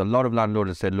 Went to a lot of landlords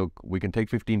and said, look, we can take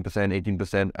 15%,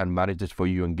 18% and manage this for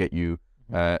you and get you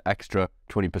extra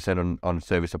 20% on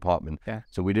service apartment. Yeah.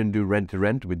 So we didn't do rent to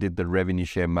rent. We did the revenue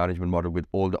share management model with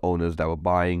all the owners that were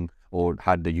buying or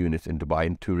had the units in Dubai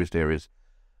in tourist areas.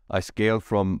 I scaled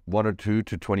from 1 or 2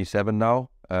 to 27 now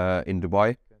in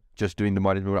Dubai, just doing the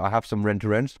management. I have some rent to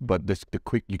rents, but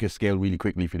you can scale really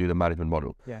quickly if you do the management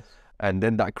model. Yes. And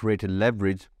then that created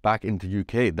leverage back into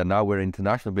UK. That now we're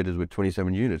international bidders with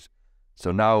 27 units.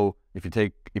 So now if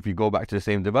you go back to the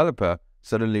same developer,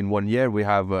 suddenly in 1 year we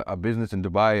have a business in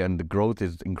Dubai, and the growth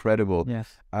is incredible.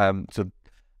 Yes.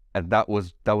 And that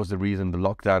was the reason, the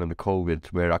lockdown and the COVID,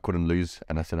 where I couldn't lose,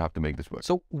 and I said I have to make this work.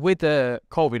 So with the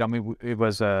COVID, I mean, it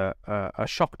was a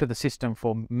shock to the system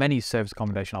for many service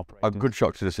accommodation operators. A good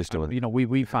shock to the system. You know,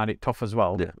 we found it tough as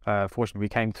well. Yeah. Fortunately, we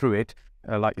came through it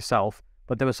like yourself.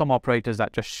 But there were some operators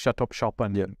that just shut up shop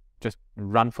and just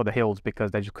ran for the hills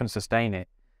because they just couldn't sustain it.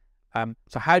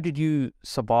 So how did you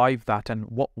survive that, and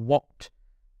what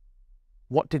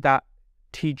did that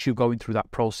teach you going through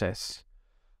that process?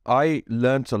 I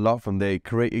learned a lot from there.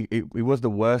 It was the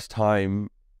worst time.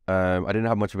 I didn't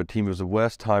have much of a team. It was the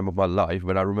worst time of my life.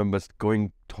 But I remember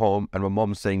going home and my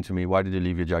mom saying to me, "Why did you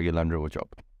leave your Jaguar Land Rover job?"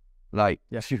 Like,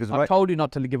 she was, I told you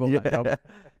not to give up that job.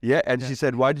 Yeah, and she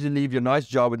said, "Why did you leave your nice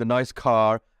job with a nice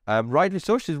car?" Rightly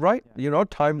so, she's right. You know,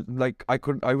 times like I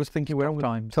was thinking, where I'm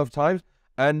going, tough times,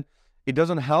 and it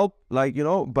doesn't help, like, you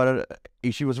know. But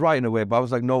she was right in a way. But I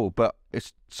was like, no. But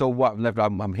it's so what left.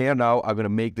 I'm here now. I'm gonna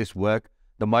make this work.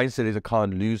 The mindset is I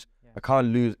can't lose. I can't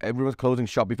lose. Everyone's closing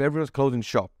shop. If everyone's closing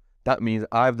shop, that means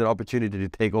I have the opportunity to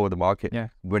take over the market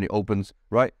when it opens,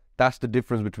 right? That's the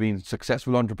difference between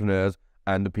successful entrepreneurs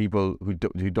and the people who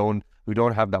don't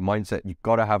have that mindset. You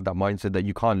gotta have that mindset that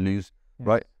you can't lose,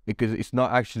 right? Because it's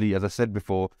not actually, as I said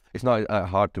before, it's not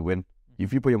hard to win.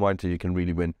 If you put your mind to it, you can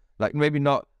really win. Like, maybe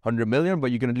not 100 million, but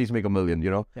you can at least make 1 million,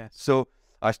 you know? Yes. So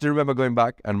I still remember going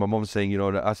back and my mom saying, you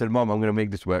know, I said, "Mom, I'm gonna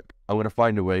make this work. I'm gonna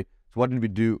find a way." So what did we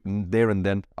do there and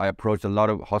then? I approached a lot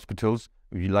of hospitals.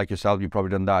 If you, like yourself, you've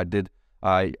probably done that.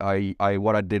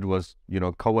 What I did was, you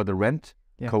know, cover the rent,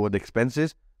 cover the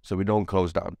expenses, so we don't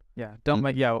close down. Yeah, don't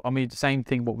make. Yeah, I mean, the same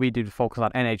thing. What we did, focus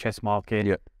on NHS market.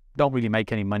 Yeah, don't really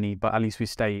make any money, but at least we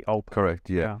stay open. Correct.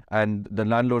 Yeah. And the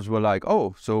landlords were like,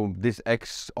 "Oh, so this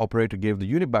ex-operator gave the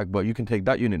unit back, but you can take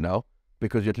that unit now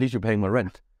because at least you're paying my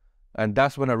rent." And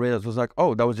that's when I realized, it was like,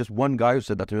 oh, that was just one guy who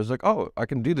said that to me. I was like, oh, I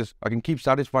can do this. I can keep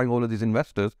satisfying all of these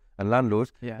investors and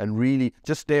landlords and really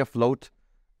just stay afloat.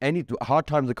 Any hard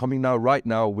times are coming now. Right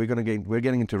now, we're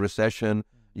getting into recession.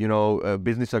 You know,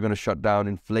 businesses are going to shut down.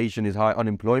 Inflation is high.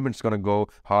 Unemployment's going to go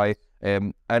high.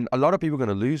 And a lot of people are going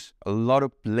to lose. A lot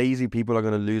of lazy people are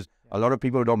going to lose. A lot of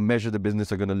people who don't measure the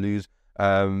business are going to lose.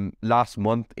 Last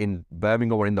month in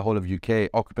Birmingham or in the whole of UK,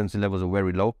 occupancy levels are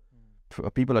very low.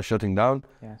 People are shutting down.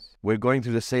 Yes. We're going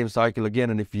through the same cycle again.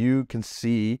 And if you can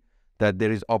see that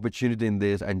there is opportunity in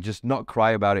this and just not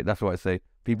cry about it, that's what I say.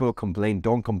 People complain,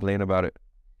 don't complain about it,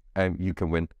 and you can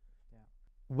win.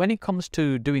 When it comes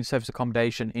to doing service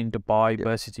accommodation in Dubai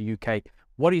versus the UK,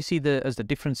 what do you see as the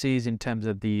differences in terms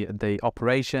of the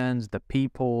operations, the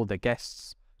people, the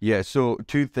guests? Yeah, so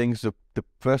 2 things.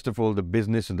 First of all, the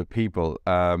business and the people.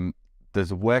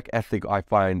 There's a work ethic I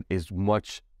find is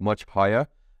much, much higher.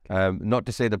 Not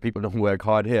to say that people don't work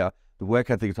hard here. The work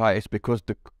ethic is high. It's because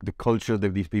the culture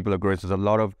that these people are growing. So there's a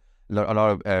lot of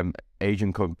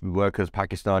Asian workers,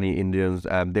 Pakistani, Indians.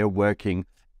 They're working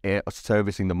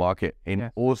servicing the market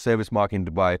in all service market in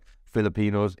Dubai.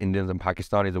 Filipinos, Indians, and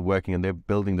Pakistanis are working, and they're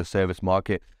building the service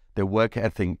market. Their work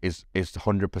ethic is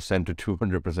 100% to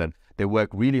 200%. They work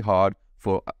really hard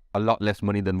for a lot less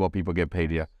money than what people get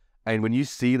paid here. And when you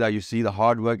see that, you see the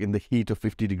hard work in the heat of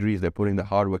 50 degrees. They're putting the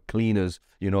hard work, cleaners,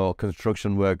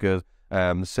 construction workers,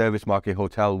 service market,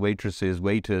 hotel waitresses,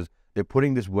 waiters. They're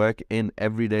putting this work in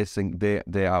every day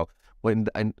out.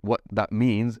 And what that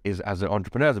means is, as an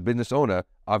entrepreneur, as a business owner,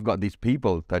 I've got these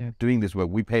people that are doing this work.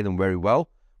 We pay them very well.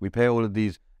 We pay all of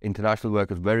these international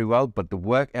workers very well, but the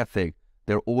work ethic,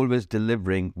 they're always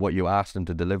delivering what you ask them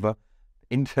to deliver.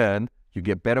 In turn, you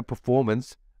get better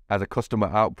performance as a customer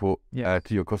output to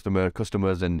your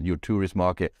customers and your tourist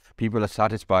market. People are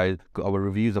satisfied. Our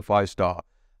reviews are 5-star.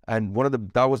 And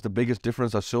that was the biggest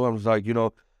difference I saw. I was like,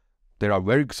 there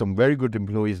are some very good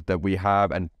employees that we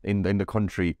have and in the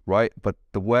country, right? But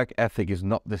the work ethic is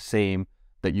not the same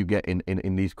that you get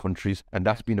in these countries, and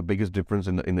that's been the biggest difference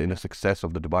in the success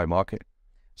of the Dubai market.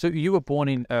 So you were born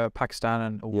in Pakistan,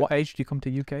 and what age did you come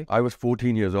to UK? I was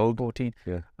 14 years old. 14.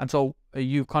 Yeah. And so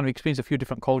you kind of experienced a few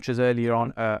different cultures earlier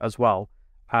on as well.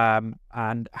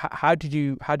 And how did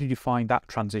you find that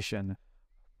transition?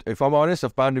 If I'm honest, I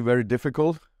found it very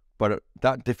difficult. But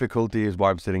that difficulty is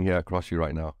why I'm sitting here across you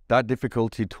right now. That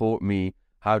difficulty taught me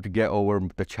how to get over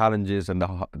the challenges and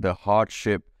the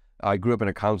hardship. I grew up in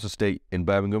a council estate in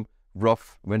Birmingham,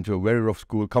 rough, went to a very rough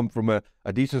school, come from a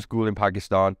decent school in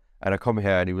Pakistan, and I come here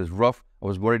and it was rough. I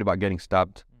was worried about getting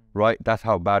stabbed, right? That's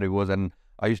how bad it was. And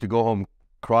I used to go home,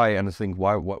 cry, and I think,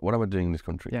 what am I doing in this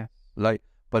country? Yeah.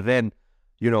 But then,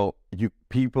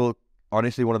 people,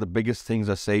 honestly, one of the biggest things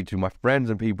I say to my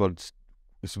friends and people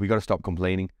is we got to stop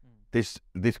complaining.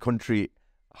 This country,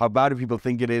 how bad people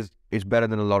think it is better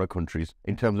than a lot of countries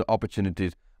in terms of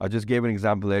opportunities. I just gave an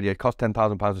example earlier. It costs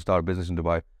 £10,000 to start a business in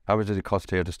Dubai. How much does it cost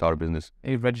here to start a business?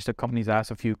 You register companies, ask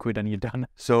a few quid and you're done.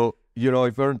 So, if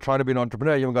you're trying to be an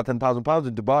entrepreneur, you haven't got £10,000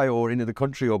 in Dubai or in the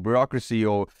country, or bureaucracy,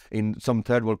 or in some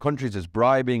third world countries, it's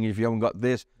bribing. If you haven't got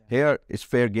this, here it's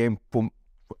fair game.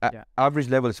 Average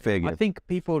level is fair game. I think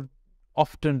people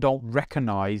often don't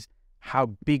recognize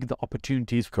how big the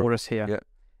opportunity is for us here. Yeah.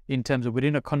 In terms of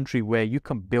within a country where you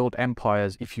can build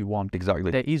empires if you want.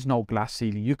 Exactly. There is no glass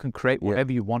ceiling. You can create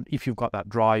whatever you want if you've got that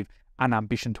drive and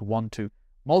ambition to want to.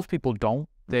 Most people don't.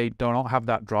 They do not have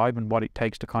that drive and what it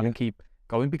takes to kind of keep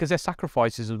going, because there's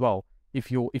sacrifices as well. If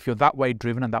you're that way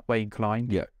driven and that way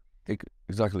inclined. Yeah,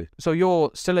 exactly. So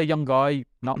you're still a young guy,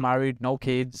 not married, no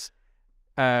kids,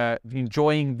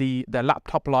 enjoying the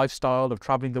laptop lifestyle of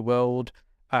traveling the world.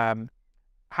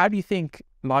 How do you think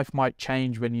life might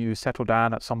change when you settle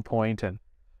down at some point and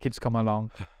kids come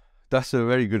along? That's a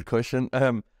very good question.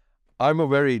 I'm a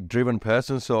very driven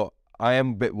person, so I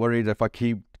am a bit worried if I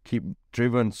keep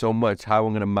driven so much, how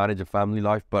I'm going to manage a family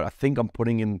life. But I think I'm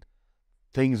putting in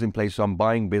things in place. So I'm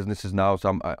buying businesses now.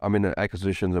 So I'm in an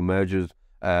acquisitions and mergers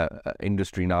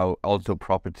industry now, also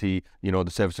property, the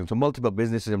servicing. So multiple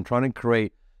businesses. I'm trying to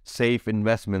create safe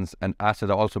investments and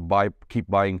assets. I also keep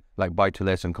buying like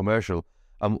buy-to-let and commercial.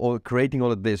 I'm creating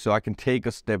all of this so I can take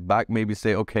a step back, maybe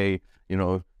say, okay,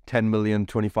 10 million,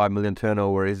 25 million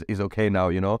turnover is okay now,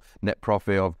 net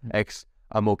profit of X,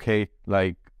 I'm okay.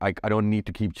 Like, I don't need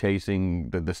to keep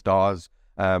chasing the stars.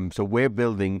 So we're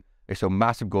building, it's a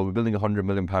massive goal. We're building £100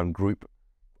 million group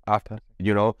after,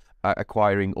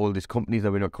 acquiring all these companies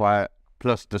that we acquire,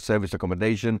 plus the service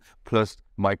accommodation, plus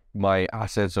my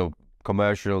assets of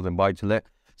commercials and buy-to-let.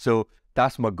 So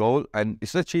that's my goal, and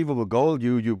it's an achievable goal.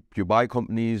 You buy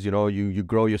companies, you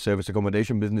grow your service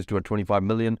accommodation business to a 25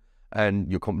 million,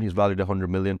 and your company is valued at 100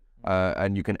 million,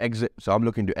 and you can exit. So I'm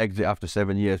looking to exit after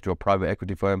 7 years to a private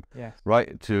equity firm,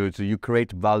 right? So you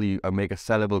create value and make a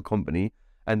sellable company,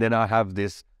 and then I have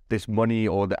this money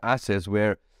or the assets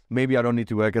where maybe I don't need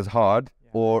to work as hard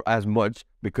or as much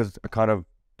because I kind of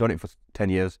done it for 10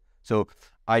 years. So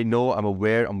I know, I'm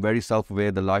aware, I'm very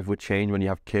self-aware that life would change when you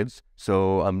have kids.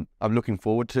 So I'm looking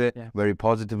forward to it very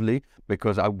positively,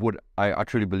 because I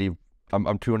truly believe, I'm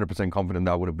 200% confident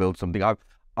that I would have built something.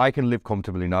 I can live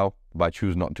comfortably now, but I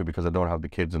choose not to because I don't have the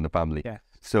kids and the family. Yeah.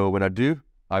 So when I do,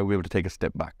 I will be able to take a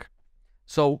step back.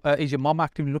 So is your mom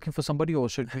actively looking for somebody, or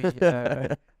should we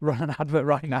run an advert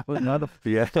right now?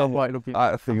 Yeah.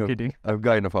 I think I've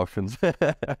got enough options.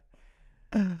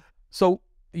 So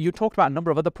you talked about a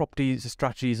number of other properties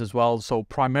strategies as well. So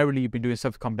primarily you've been doing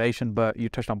self-accommodation, but you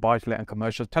touched on buy-to-let and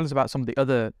commercial. Tell us about some of the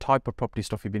other type of property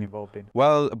stuff you've been involved in.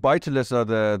 Well, buy-to-lets are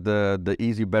the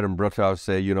easy bread and butter. I would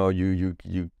say, you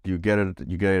get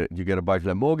a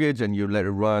buy-to-let mortgage and you let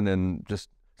it run, and just,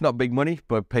 it's not big money,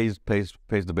 but pays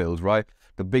the bills, right?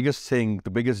 The biggest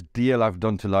deal I've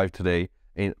done to life today,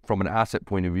 from an asset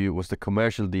point of view was the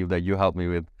commercial deal that you helped me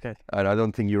with. Okay. And I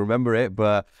don't think you remember it,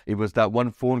 but it was that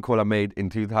one phone call I made in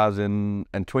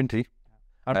 2020.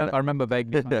 I remember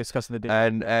vaguely discussing the deal.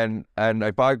 And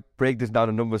if I break this down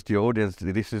in numbers to your audience,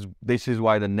 this is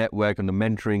why the network and the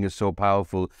mentoring is so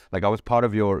powerful. Like I was part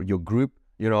of your group,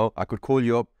 you know, I could call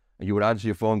you up and you would answer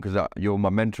your phone because you're my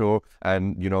mentor,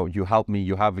 and you know, you help me.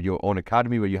 You have your own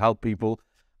academy where you help people.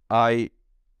 I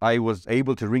was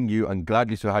able to ring you, and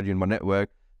gladly so had you in my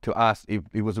network, to ask if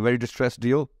it was a very distressed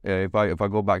deal. If I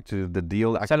go back to the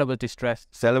deal, Seller was distressed.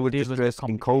 Seller was distressed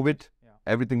in COVID. Yeah.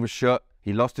 Everything was shut.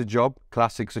 He lost his job.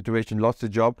 Classic situation. Lost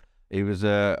his job. It was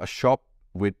a shop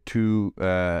with 2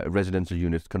 residential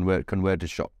units, converted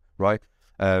shop, right?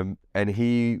 And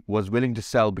he was willing to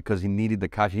sell because he needed the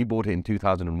cash. He bought it in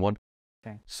 2001.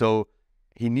 Okay. So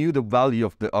he knew the value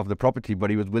of the property,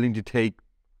 but he was willing to take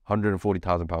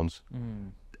 £140,000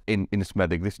 in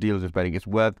Smethwick. This deal is in Smethwick. It's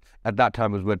worth, at that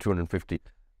time, it was worth 250.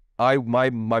 My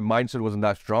mindset wasn't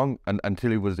that strong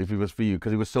until if it was for you,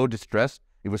 because it was so distressed.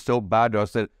 It was so bad. I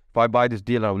said, if I buy this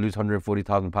deal, I'll lose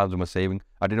 £140,000 of my saving.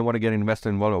 I didn't want to get an investor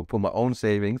involved. I'll put my own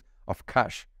savings of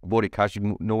cash. I bought it cash.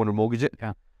 No one will mortgage it.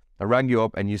 Yeah. I rang you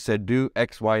up and you said, do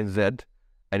X, Y, and Z.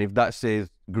 And if that says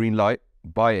green light,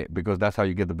 buy it, because that's how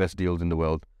you get the best deals in the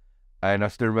world. And I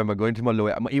still remember going to my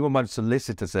lawyer. Even my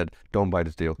solicitor said, don't buy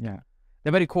this deal. Yeah.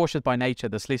 They're very cautious by nature,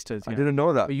 the solicitors. I didn't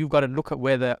know that. But you've got to look at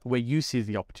where you see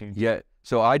the opportunity. Yeah.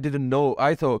 So I didn't know.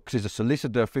 I thought, because he's a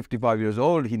solicitor, 55 years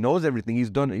old, he knows everything. He's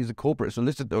a corporate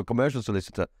solicitor, a commercial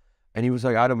solicitor. And he was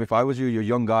like, Adam, if I was you, you're a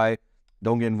young guy,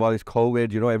 don't get involved. It's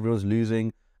COVID, you know, everyone's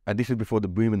losing. And this is before the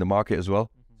boom in the market as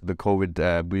well. The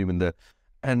COVID boom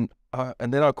and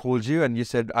then I called you and you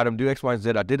said, Adam, do X, Y, and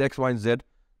Z. I did X, Y, and Z.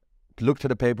 Looked at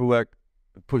the paperwork,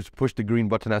 pushed the green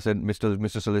button. I said,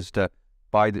 Mr. Solicitor,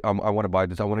 I want to buy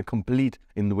this. I want to complete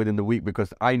within the week,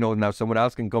 because I know now someone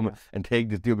else can come and take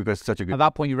this deal because it's such a good. At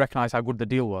that point, you recognize how good the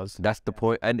deal was. That's the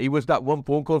point. And it was that one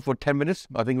phone call for 10 minutes.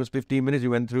 I think it was 15 minutes you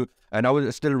went through. And I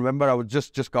still remember, I was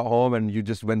just got home and you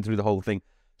just went through the whole thing.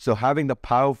 So having the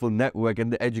powerful network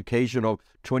and the education of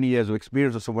 20 years of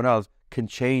experience of someone else can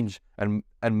change and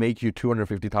make you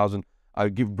 250,000. I'll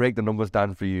break the numbers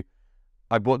down for you.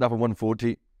 I bought that for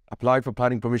 140. Applied for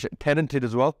planning permission, tenanted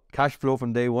as well, cash flow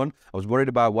from day one. I was worried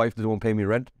about why if they don't pay me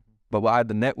rent, but I had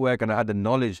the network and I had the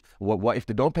knowledge. What if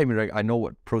they don't pay me rent? I know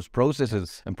what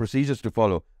processes and procedures to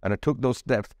follow, and I took those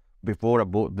steps before I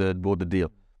bought the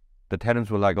deal. The tenants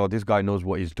were like, "Oh, this guy knows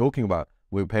what he's talking about.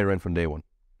 We'll pay rent from day one."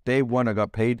 Day one, I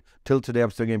got paid. Till today,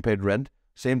 I'm still getting paid rent.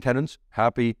 Same tenants,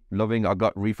 happy, loving. I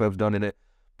got refurbs done in it.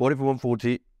 Bought it for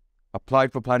 140.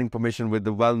 Applied for planning permission with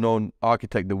the well-known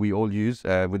architect that we all use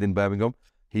within Birmingham.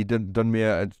 He done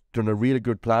a really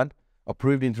good plan,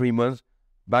 approved in 3 months.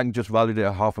 Bank just valued it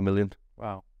at £500,000.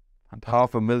 Wow.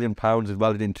 Fantastic. £500,000 is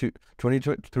valued in 3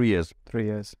 years. 3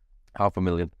 years.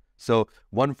 £500,000. So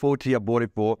 140 I bought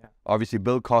it for. Yeah. Obviously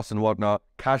bill costs and whatnot.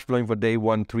 Cash flowing for day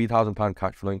one, £3,000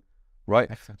 cash flowing. Right?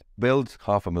 Excellent. Build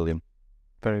 £500,000.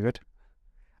 Very good.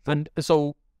 And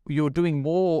so you're doing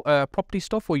more property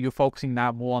stuff, or you're focusing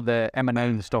now more on the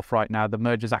M&A stuff right now, the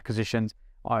mergers, acquisitions,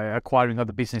 acquiring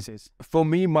other businesses? For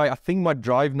me, I think my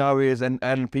drive now is,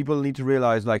 and people need to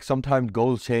realize, like, sometimes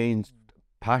goals change,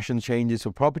 passion changes.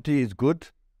 So property is good.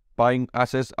 Buying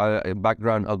assets,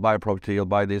 background, I'll buy a property, I'll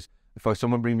buy this. If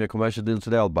someone brings me a commercial deal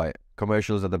today, I'll buy it.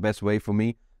 Commercials are the best way for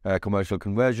me. Commercial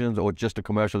conversions, or just a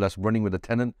commercial that's running with a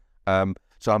tenant.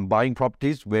 So I'm buying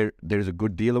properties where there's a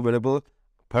good deal available.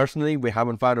 Personally, we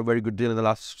haven't found a very good deal in the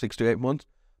last 6 to 8 months.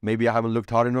 Maybe I haven't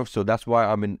looked hard enough. So that's why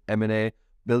I'm in M&A,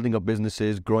 building up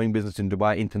businesses, growing business in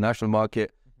Dubai, international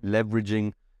market,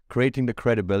 leveraging, creating the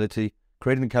credibility.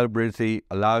 Creating the credibility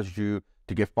allows you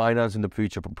to get finance in the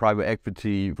future from private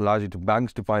equity, allows you to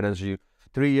banks to finance you.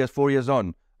 3 years, 4 years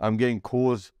on, I'm getting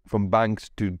calls from banks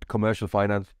to commercial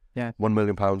finance. Yeah. £1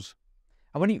 million.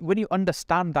 And when you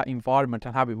understand that environment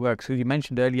and how it works, because you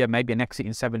mentioned earlier maybe an exit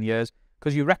in 7 years,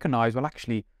 because you recognize, well,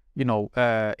 actually, you know,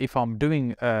 if I'm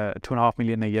doing 2.5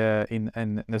 million a year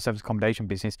in the service accommodation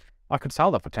business, I could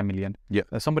sell that for 10 million. Yeah.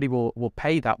 Somebody will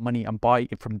pay that money and buy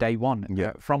it from day one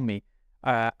from me.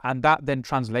 And that then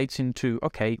translates into,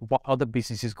 okay, what other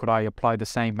businesses could I apply the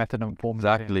same method and form?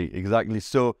 Exactly.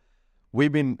 So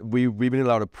we've been in a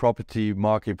lot of property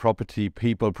market, property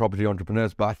people, property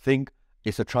entrepreneurs, but I think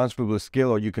it's a transferable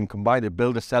skill, or you can combine it,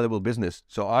 build a sellable business.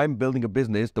 So I'm building a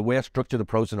business, the way I structure the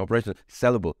process and operation,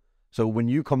 sellable. So when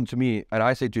you come to me and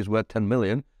I say to you it's worth 10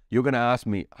 million, you're going to ask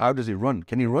me, how does it run?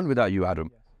 Can it run without you, Adam?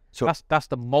 So that's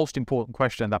the most important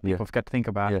question that people forget to think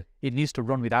about. Yeah. It needs to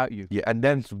run without you. Yeah, and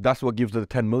then that's what gives the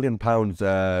 £10 million,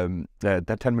 that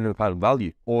 £10 million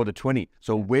value, or the 20.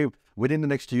 So we're within the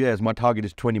next 2 years, my target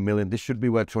is 20 million. This should be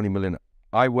worth 20 million.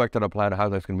 I worked out a plan how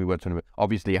that's going to be worth 20 million.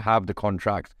 Obviously, have the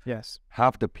contracts, Yes.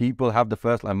 have the people, have the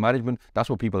first line management. That's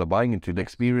what people are buying into, the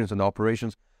experience and the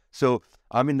operations. So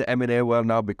I'm in the M&A world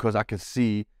now because I can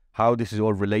see how this is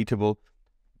all relatable.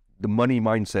 The money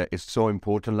mindset is so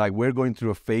important. Like, we're going through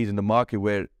a phase in the market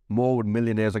where more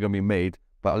millionaires are going to be made,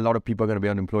 but a lot of people are going to be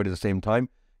unemployed at the same time.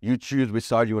 You choose which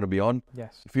side you want to be on.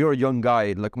 Yes. If you're a young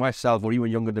guy like myself, or even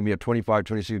younger than me at 25,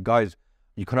 26, guys,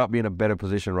 you cannot be in a better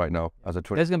position right now as a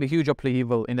 20. There's going to be huge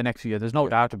upheaval in the next few years. There's no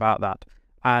doubt about that.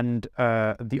 And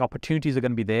the opportunities are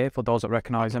going to be there for those that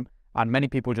recognize them. And many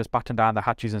people just batten down the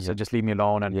hatches and say, just leave me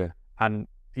alone. And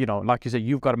you know, like you said,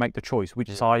 you've got to make the choice which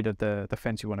side of the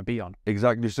fence you want to be on.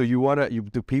 Exactly. So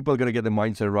the people are going to get the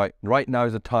mindset right. Right now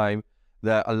is a time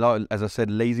that a lot, as I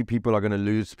said, lazy people are going to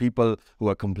lose. People who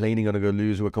are complaining are going to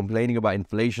lose. Who are complaining about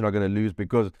inflation are going to lose,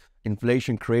 because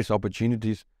inflation creates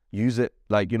opportunities. Use it.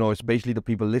 Like, you know, especially the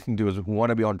people listening to us who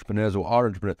want to be entrepreneurs or are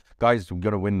entrepreneurs. Guys, we're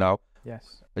going to win now.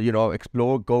 Yes. You know,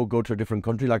 explore, go to a different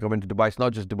country. Like, I went to Dubai. It's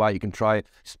not just Dubai. You can try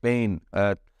Spain,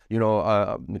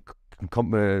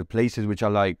 places which are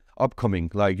like upcoming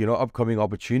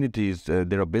opportunities.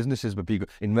 There are businesses, but people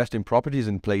invest in properties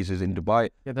in places in Dubai.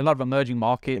 Yeah, there are a lot of emerging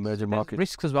markets. There's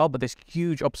risks as well, but there's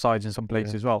huge upsides in some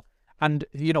places as well. And,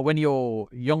 you know, when you're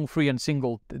young, free and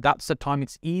single, that's the time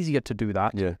it's easier to do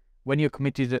that. Yeah. When you're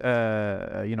committed,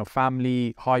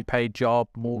 family, high paid job,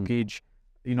 mortgage,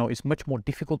 you know, it's much more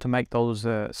difficult to make those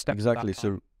steps. Exactly.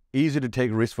 So easy to take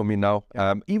risks for me now.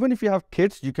 Yeah. Even if you have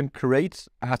kids, you can create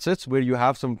assets where you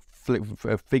have some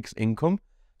fixed income,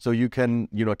 so you can,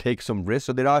 you know, take some risks.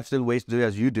 So there are still ways to do it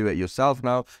as you do it yourself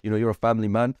now. You know, you're a family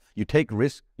man. You take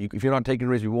risks. If you're not taking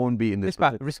risks, you won't be in this. It's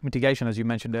about risk mitigation, as you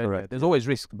mentioned earlier. Correct. There's always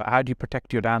risk, but how do you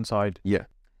protect your downside? Yeah.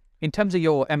 In terms of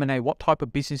your M&A, what type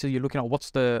of business are you looking at? What's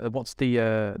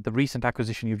the recent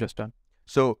acquisition you've just done?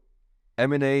 So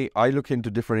M&A, I look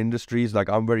into different industries. Like,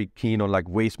 I'm very keen on like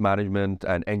waste management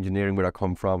and engineering, where I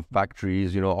come from,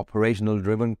 factories, you know, operational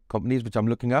driven companies, which I'm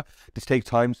looking at. This takes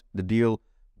time. The deal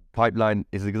pipeline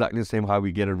is exactly the same how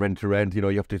we get a rent to rent. You know,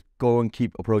 you have to go and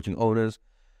keep approaching owners.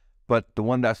 But the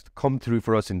one that's come through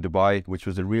for us in Dubai, which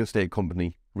was a real estate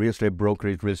company, real estate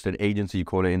brokerage, real estate agency, you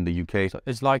call it in the UK. So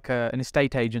it's like an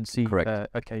estate agency. Correct.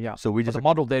 Okay, yeah. So the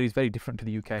model there is very different to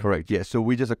the UK. Correct, yeah. So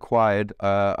we just acquired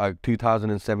a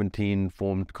 2017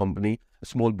 formed company, a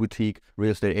small boutique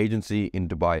real estate agency in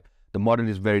Dubai. The model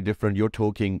is very different. You're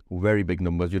talking very big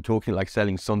numbers. You're talking like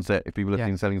selling Sunset. If people have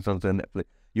seen selling Sunset on Netflix,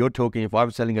 you're talking, if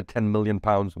I'm selling a 10 million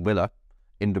pounds villa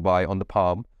in Dubai on the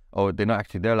Palm, or they're not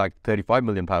actually, they're like 35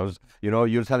 million pounds. You know,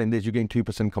 you're selling this, you're getting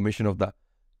 2% commission of that.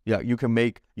 Yeah,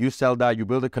 you sell that, you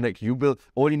build a connect,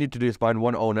 all you need to do is find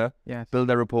one owner,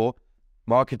 build a rapport,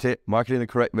 market it in the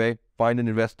correct way, find an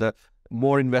investor.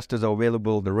 More investors are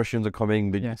available. The Russians are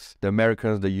coming, the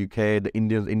Americans, the UK, the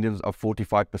Indians. Indians are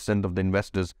 45% of the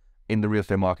investors in the real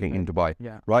estate market in Dubai.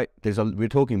 Yeah. Right? We're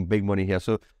talking big money here.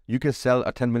 So you can sell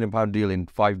a 10 million pound deal in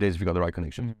 5 days if you got the right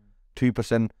connection.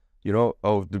 2%. You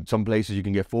know, some places you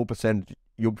can get 4%.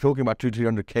 You're talking about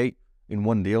 200-300k in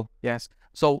one deal. Yes.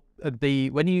 So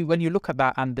when you look at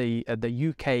that, and the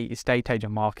UK estate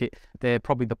agent market, they're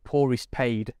probably the poorest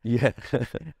paid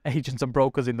agents and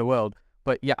brokers in the world.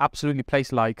 But yeah, absolutely,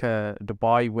 place like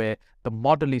Dubai, where the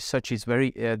model is such, is very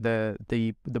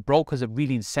the brokers are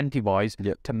really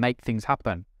incentivized to make things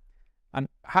happen. And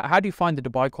how do you find the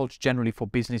Dubai culture generally for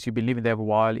business? You've been living there for a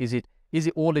while. Is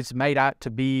it all it's made out to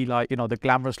be, like, you know, the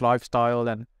glamorous lifestyle?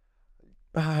 And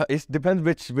it depends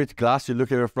which glass you're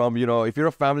looking at it from. You know, if you're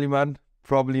a family man,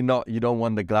 probably not. You don't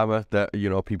want the glamour that, you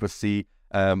know, people see.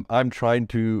 I'm trying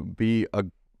to be a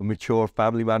mature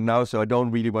family man now, so I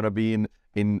don't really want to be in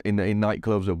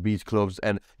nightclubs or beach clubs.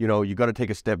 And, you know, you got to take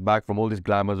a step back from all this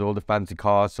glamours, all the fancy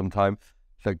cars sometimes.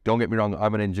 It's like, don't get me wrong,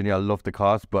 I'm an engineer, I love the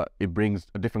cars, but it brings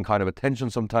a different kind of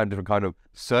attention sometimes, different kind of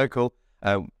circle.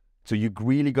 So you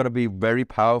really got to be very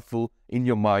powerful in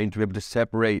your mind to be able to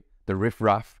separate the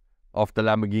riffraff of the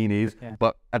Lamborghinis,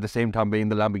 but at the same time being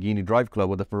the Lamborghini Drive Club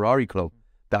or the Ferrari Club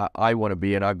that I want to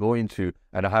be and I go into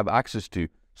and I have access to.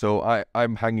 So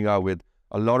I'm hanging out with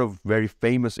a lot of very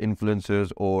famous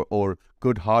influencers or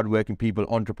good, hardworking people,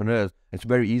 entrepreneurs. It's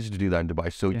very easy to do that in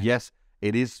Dubai. So yes,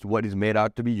 it is what it's made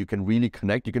out to be. You can really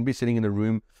connect. You can be sitting in a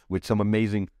room with some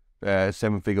amazing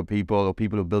 7-figure people or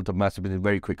people who built a massive business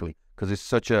very quickly, because it's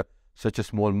such a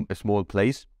small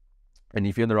place. And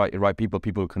if you're in the right people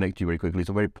will connect you very quickly. It's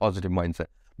a very positive mindset.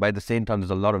 But at the same time,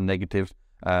 there's a lot of negatives.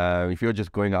 If you're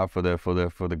just going out for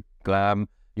the glam,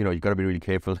 you know, you got to be really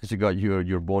careful. Unless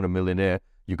you're born a millionaire,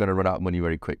 you're going to run out of money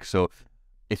very quick. So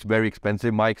it's very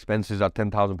expensive. My expenses are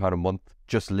 £10,000 a month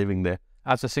just living there.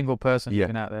 As a single person Yeah.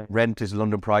 living out there. Rent is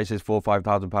London prices,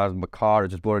 £4,000-5,000. My car, I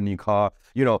just bought a new car.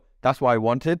 You know, that's why I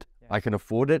want it. Yeah. I can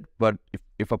afford it. But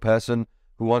if a person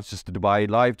who wants just to Dubai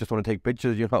life, just want to take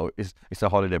pictures, you know, it's a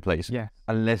holiday place. Yeah.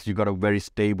 Unless you got a very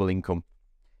stable income.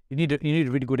 You need a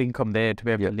really good income there to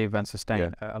be able Yeah. to live and sustain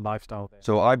Yeah. a lifestyle there.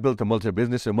 So I built a multiple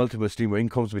business, a multiple stream of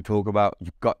incomes we talk about.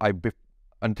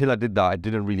 Until I did that, I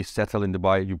didn't really settle in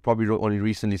Dubai. You probably only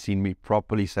recently seen me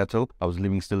properly settle. I was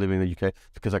still living in the UK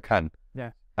because I can.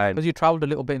 Yeah. And Because you traveled a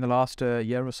little bit in the last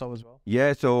year or so as well.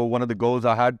 yeah, so one of the goals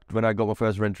I had when I got my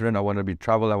first renter in, I want to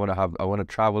travel. I want to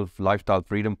travel for lifestyle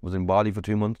freedom. I was in Bali for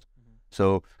 2 months.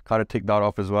 So kind of ticked that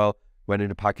off as well. Went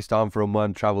into Pakistan for a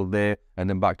month, traveled there, and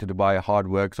then back to Dubai. Hard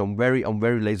work. So I'm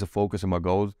very laser focused on my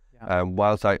goals. Yeah.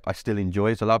 Whilst I still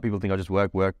enjoy it. So a lot of people think I just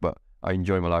work, but I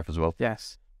enjoy my life as well.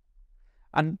 Yes.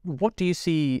 And what do you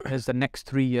see as the next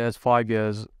 3 years, 5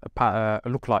 years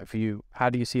look like for you? How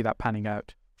do you see that panning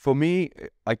out? For me,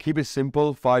 I keep it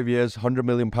simple. 5 years, £100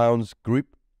 million group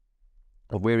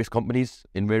of various companies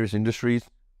in various industries,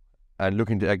 and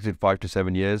looking to exit 5 to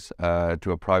 7 years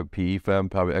to a private PE firm,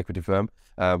 private equity firm.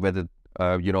 Whether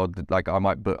you know, like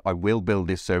I will build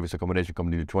this service accommodation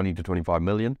company to 20 to 25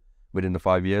 million within the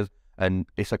 5 years, and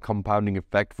it's a compounding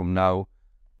effect from now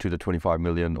to the 25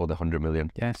 million or the 100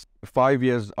 million. Yes. 5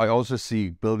 years, I also see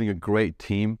building a great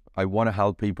team. I want to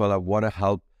help people. I want to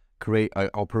help create an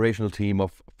operational team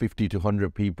of 50 to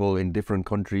 100 people in different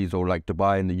countries, or like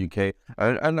Dubai in the UK.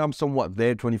 And I'm somewhat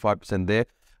there, 25% there.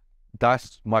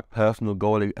 That's my personal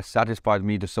goal. It satisfies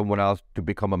me to someone else to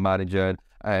become a manager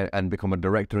and become a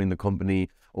director in the company,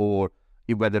 or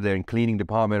whether they're in cleaning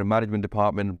department or management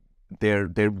department,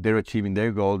 they're achieving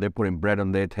their goal. They're putting bread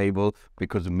on their table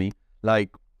because of me. Like,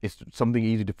 it's something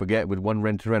easy to forget. With one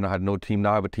renter and I had no team.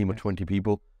 Now I have a team of 20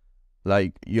 people.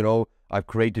 Like, you know, I've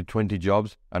created 20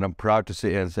 jobs, and I'm proud to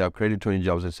sit here and say I've created 20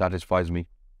 jobs. It satisfies me.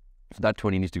 So that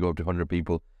 20 needs to go up to 100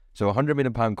 people. So a £100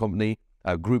 million company,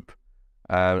 a group,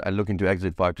 and looking to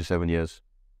exit 5 to 7 years.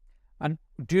 And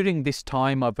during this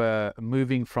time of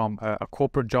moving from a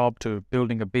corporate job to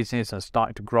building a business and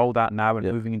starting to grow that now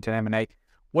and moving into M&A,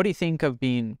 what do you think have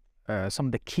been some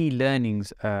of the key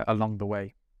learnings along the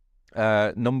way?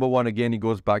 Number one, again, it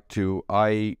goes back to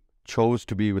I chose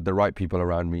to be with the right people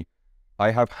around me. I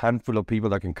have a handful of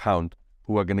people that I can count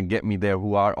who are going to get me there,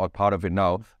 who are part of it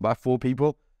now. About 4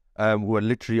 people who are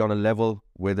literally on a level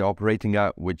where they're operating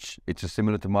at, which it's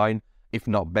similar to mine, if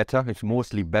not better. It's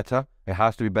mostly better. It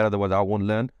has to be better, otherwise I won't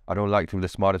learn. I don't like to be the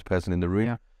smartest person in the room.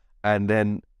 Yeah. And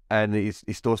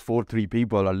it's those 3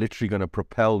 people are literally going to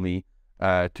propel me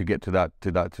to get to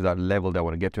that level that I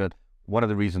want to get to. One of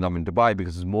the reasons I'm in Dubai,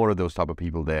 because there's more of those type of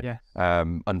people there. Yeah.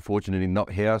 Unfortunately,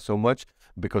 not here so much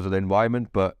because of the environment,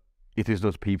 but it is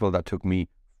those people that took me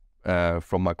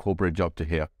from my corporate job to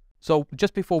here. So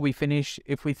just before we finish,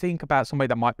 if we think about somebody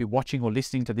that might be watching or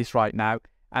listening to this right now,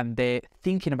 and they're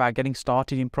thinking about getting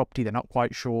started in property, they're not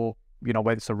quite sure, you know,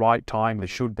 whether it's the right time, they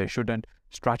shouldn't,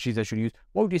 strategies they should use.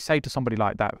 What would you say to somebody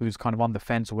like that who's kind of on the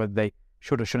fence, or whether they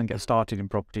should or shouldn't get started in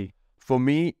property? For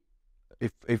me,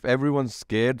 if everyone's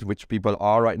scared, which people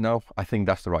are right now, I think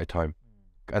that's the right time.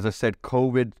 As I said,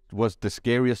 COVID was the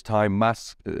scariest time.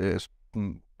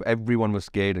 Everyone was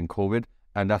scared in COVID,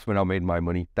 and that's when I made my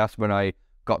money. That's when I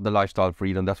got the lifestyle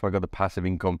freedom. That's when I got the passive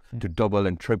income to double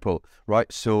and triple,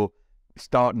 right? So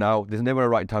start now. There's never a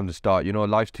right time to start. You know,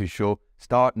 life's too short.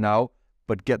 Start now,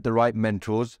 but get the right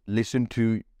mentors. Listen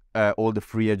to all the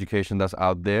free education that's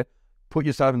out there. Put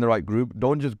yourself in the right group.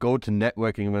 Don't just go to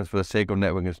networking events for the sake of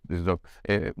networking stuff.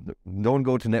 Don't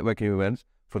go to networking events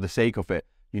for the sake of it.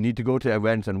 You need to go to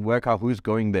events and work out who's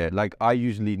going there. Like, I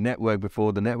usually network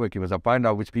before the networking events. I find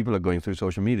out which people are going through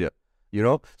social media, you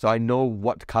know? So I know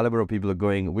what caliber of people are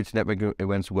going, which networking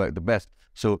events work the best.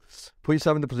 So put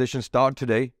yourself in the position, start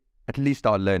today, at least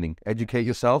start learning. Educate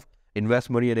yourself, invest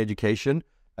money in education,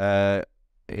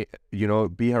 you know,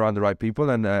 be around the right people,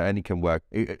 and it can work.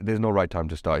 There's no right time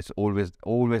to start. It's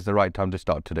always the right time to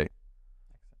start today.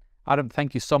 Adam,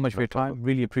 thank you so much for your time.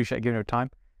 Really appreciate giving your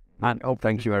time. And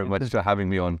thank you very much for having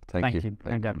me on. Thank you.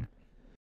 Thank you.